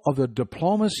all of the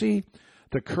diplomacy,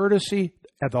 the courtesy,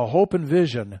 and the hope and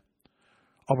vision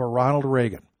of a Ronald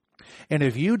Reagan. And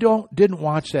if you didn't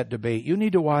watch that debate, you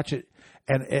need to watch it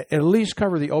and at least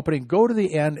cover the opening. Go to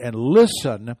the end and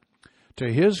listen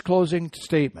to his closing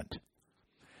statement.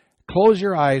 Close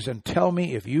your eyes and tell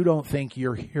me if you don't think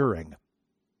you're hearing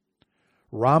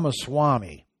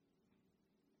Ramaswamy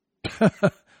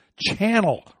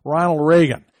channel Ronald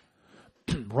Reagan.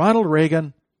 Ronald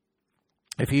Reagan,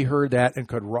 if he heard that and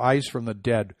could rise from the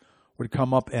dead, would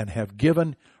come up and have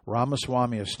given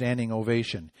Ramaswamy a standing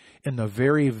ovation in the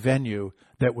very venue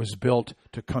that was built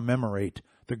to commemorate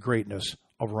the greatness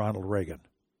of Ronald Reagan.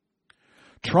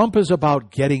 Trump is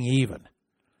about getting even.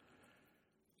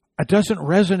 It doesn't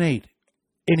resonate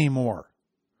anymore.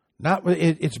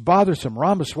 It's bothersome.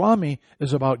 Ramaswamy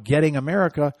is about getting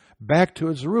America back to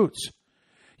its roots.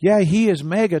 Yeah, he is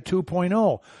MAGA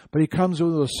 2.0, but he comes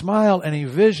with a smile and a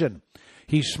vision.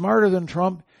 He's smarter than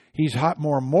Trump. He's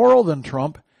more moral than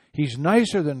Trump. He's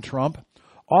nicer than Trump.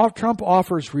 Trump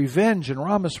offers revenge, and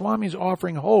Ramaswamy's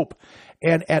offering hope.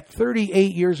 And at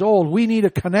 38 years old, we need a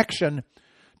connection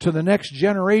to the next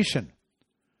generation.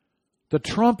 The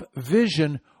Trump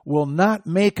vision will not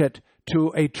make it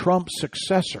to a Trump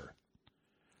successor.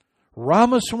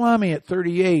 Ramaswamy at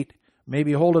 38,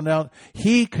 maybe holding out,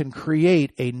 he can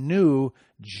create a new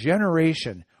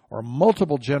generation or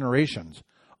multiple generations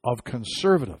of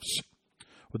conservatives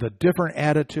with a different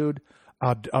attitude,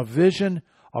 a vision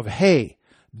of, hey,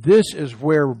 this is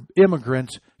where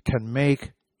immigrants can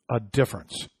make a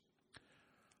difference.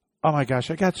 Oh my gosh,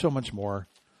 I got so much more.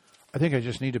 I think I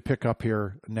just need to pick up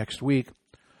here next week.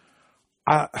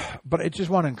 But I just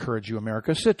want to encourage you,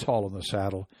 America, sit tall in the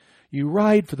saddle. You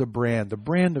ride for the brand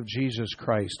of Jesus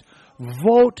Christ.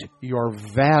 Vote your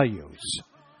values.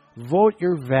 Vote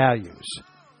your values.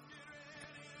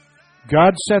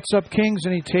 God sets up kings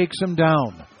and he takes them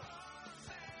down.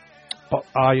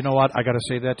 You know what? I got to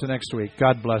say that to next week.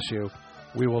 God bless you.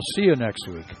 We will see you next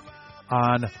week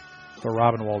on The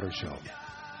Robin Walter Show.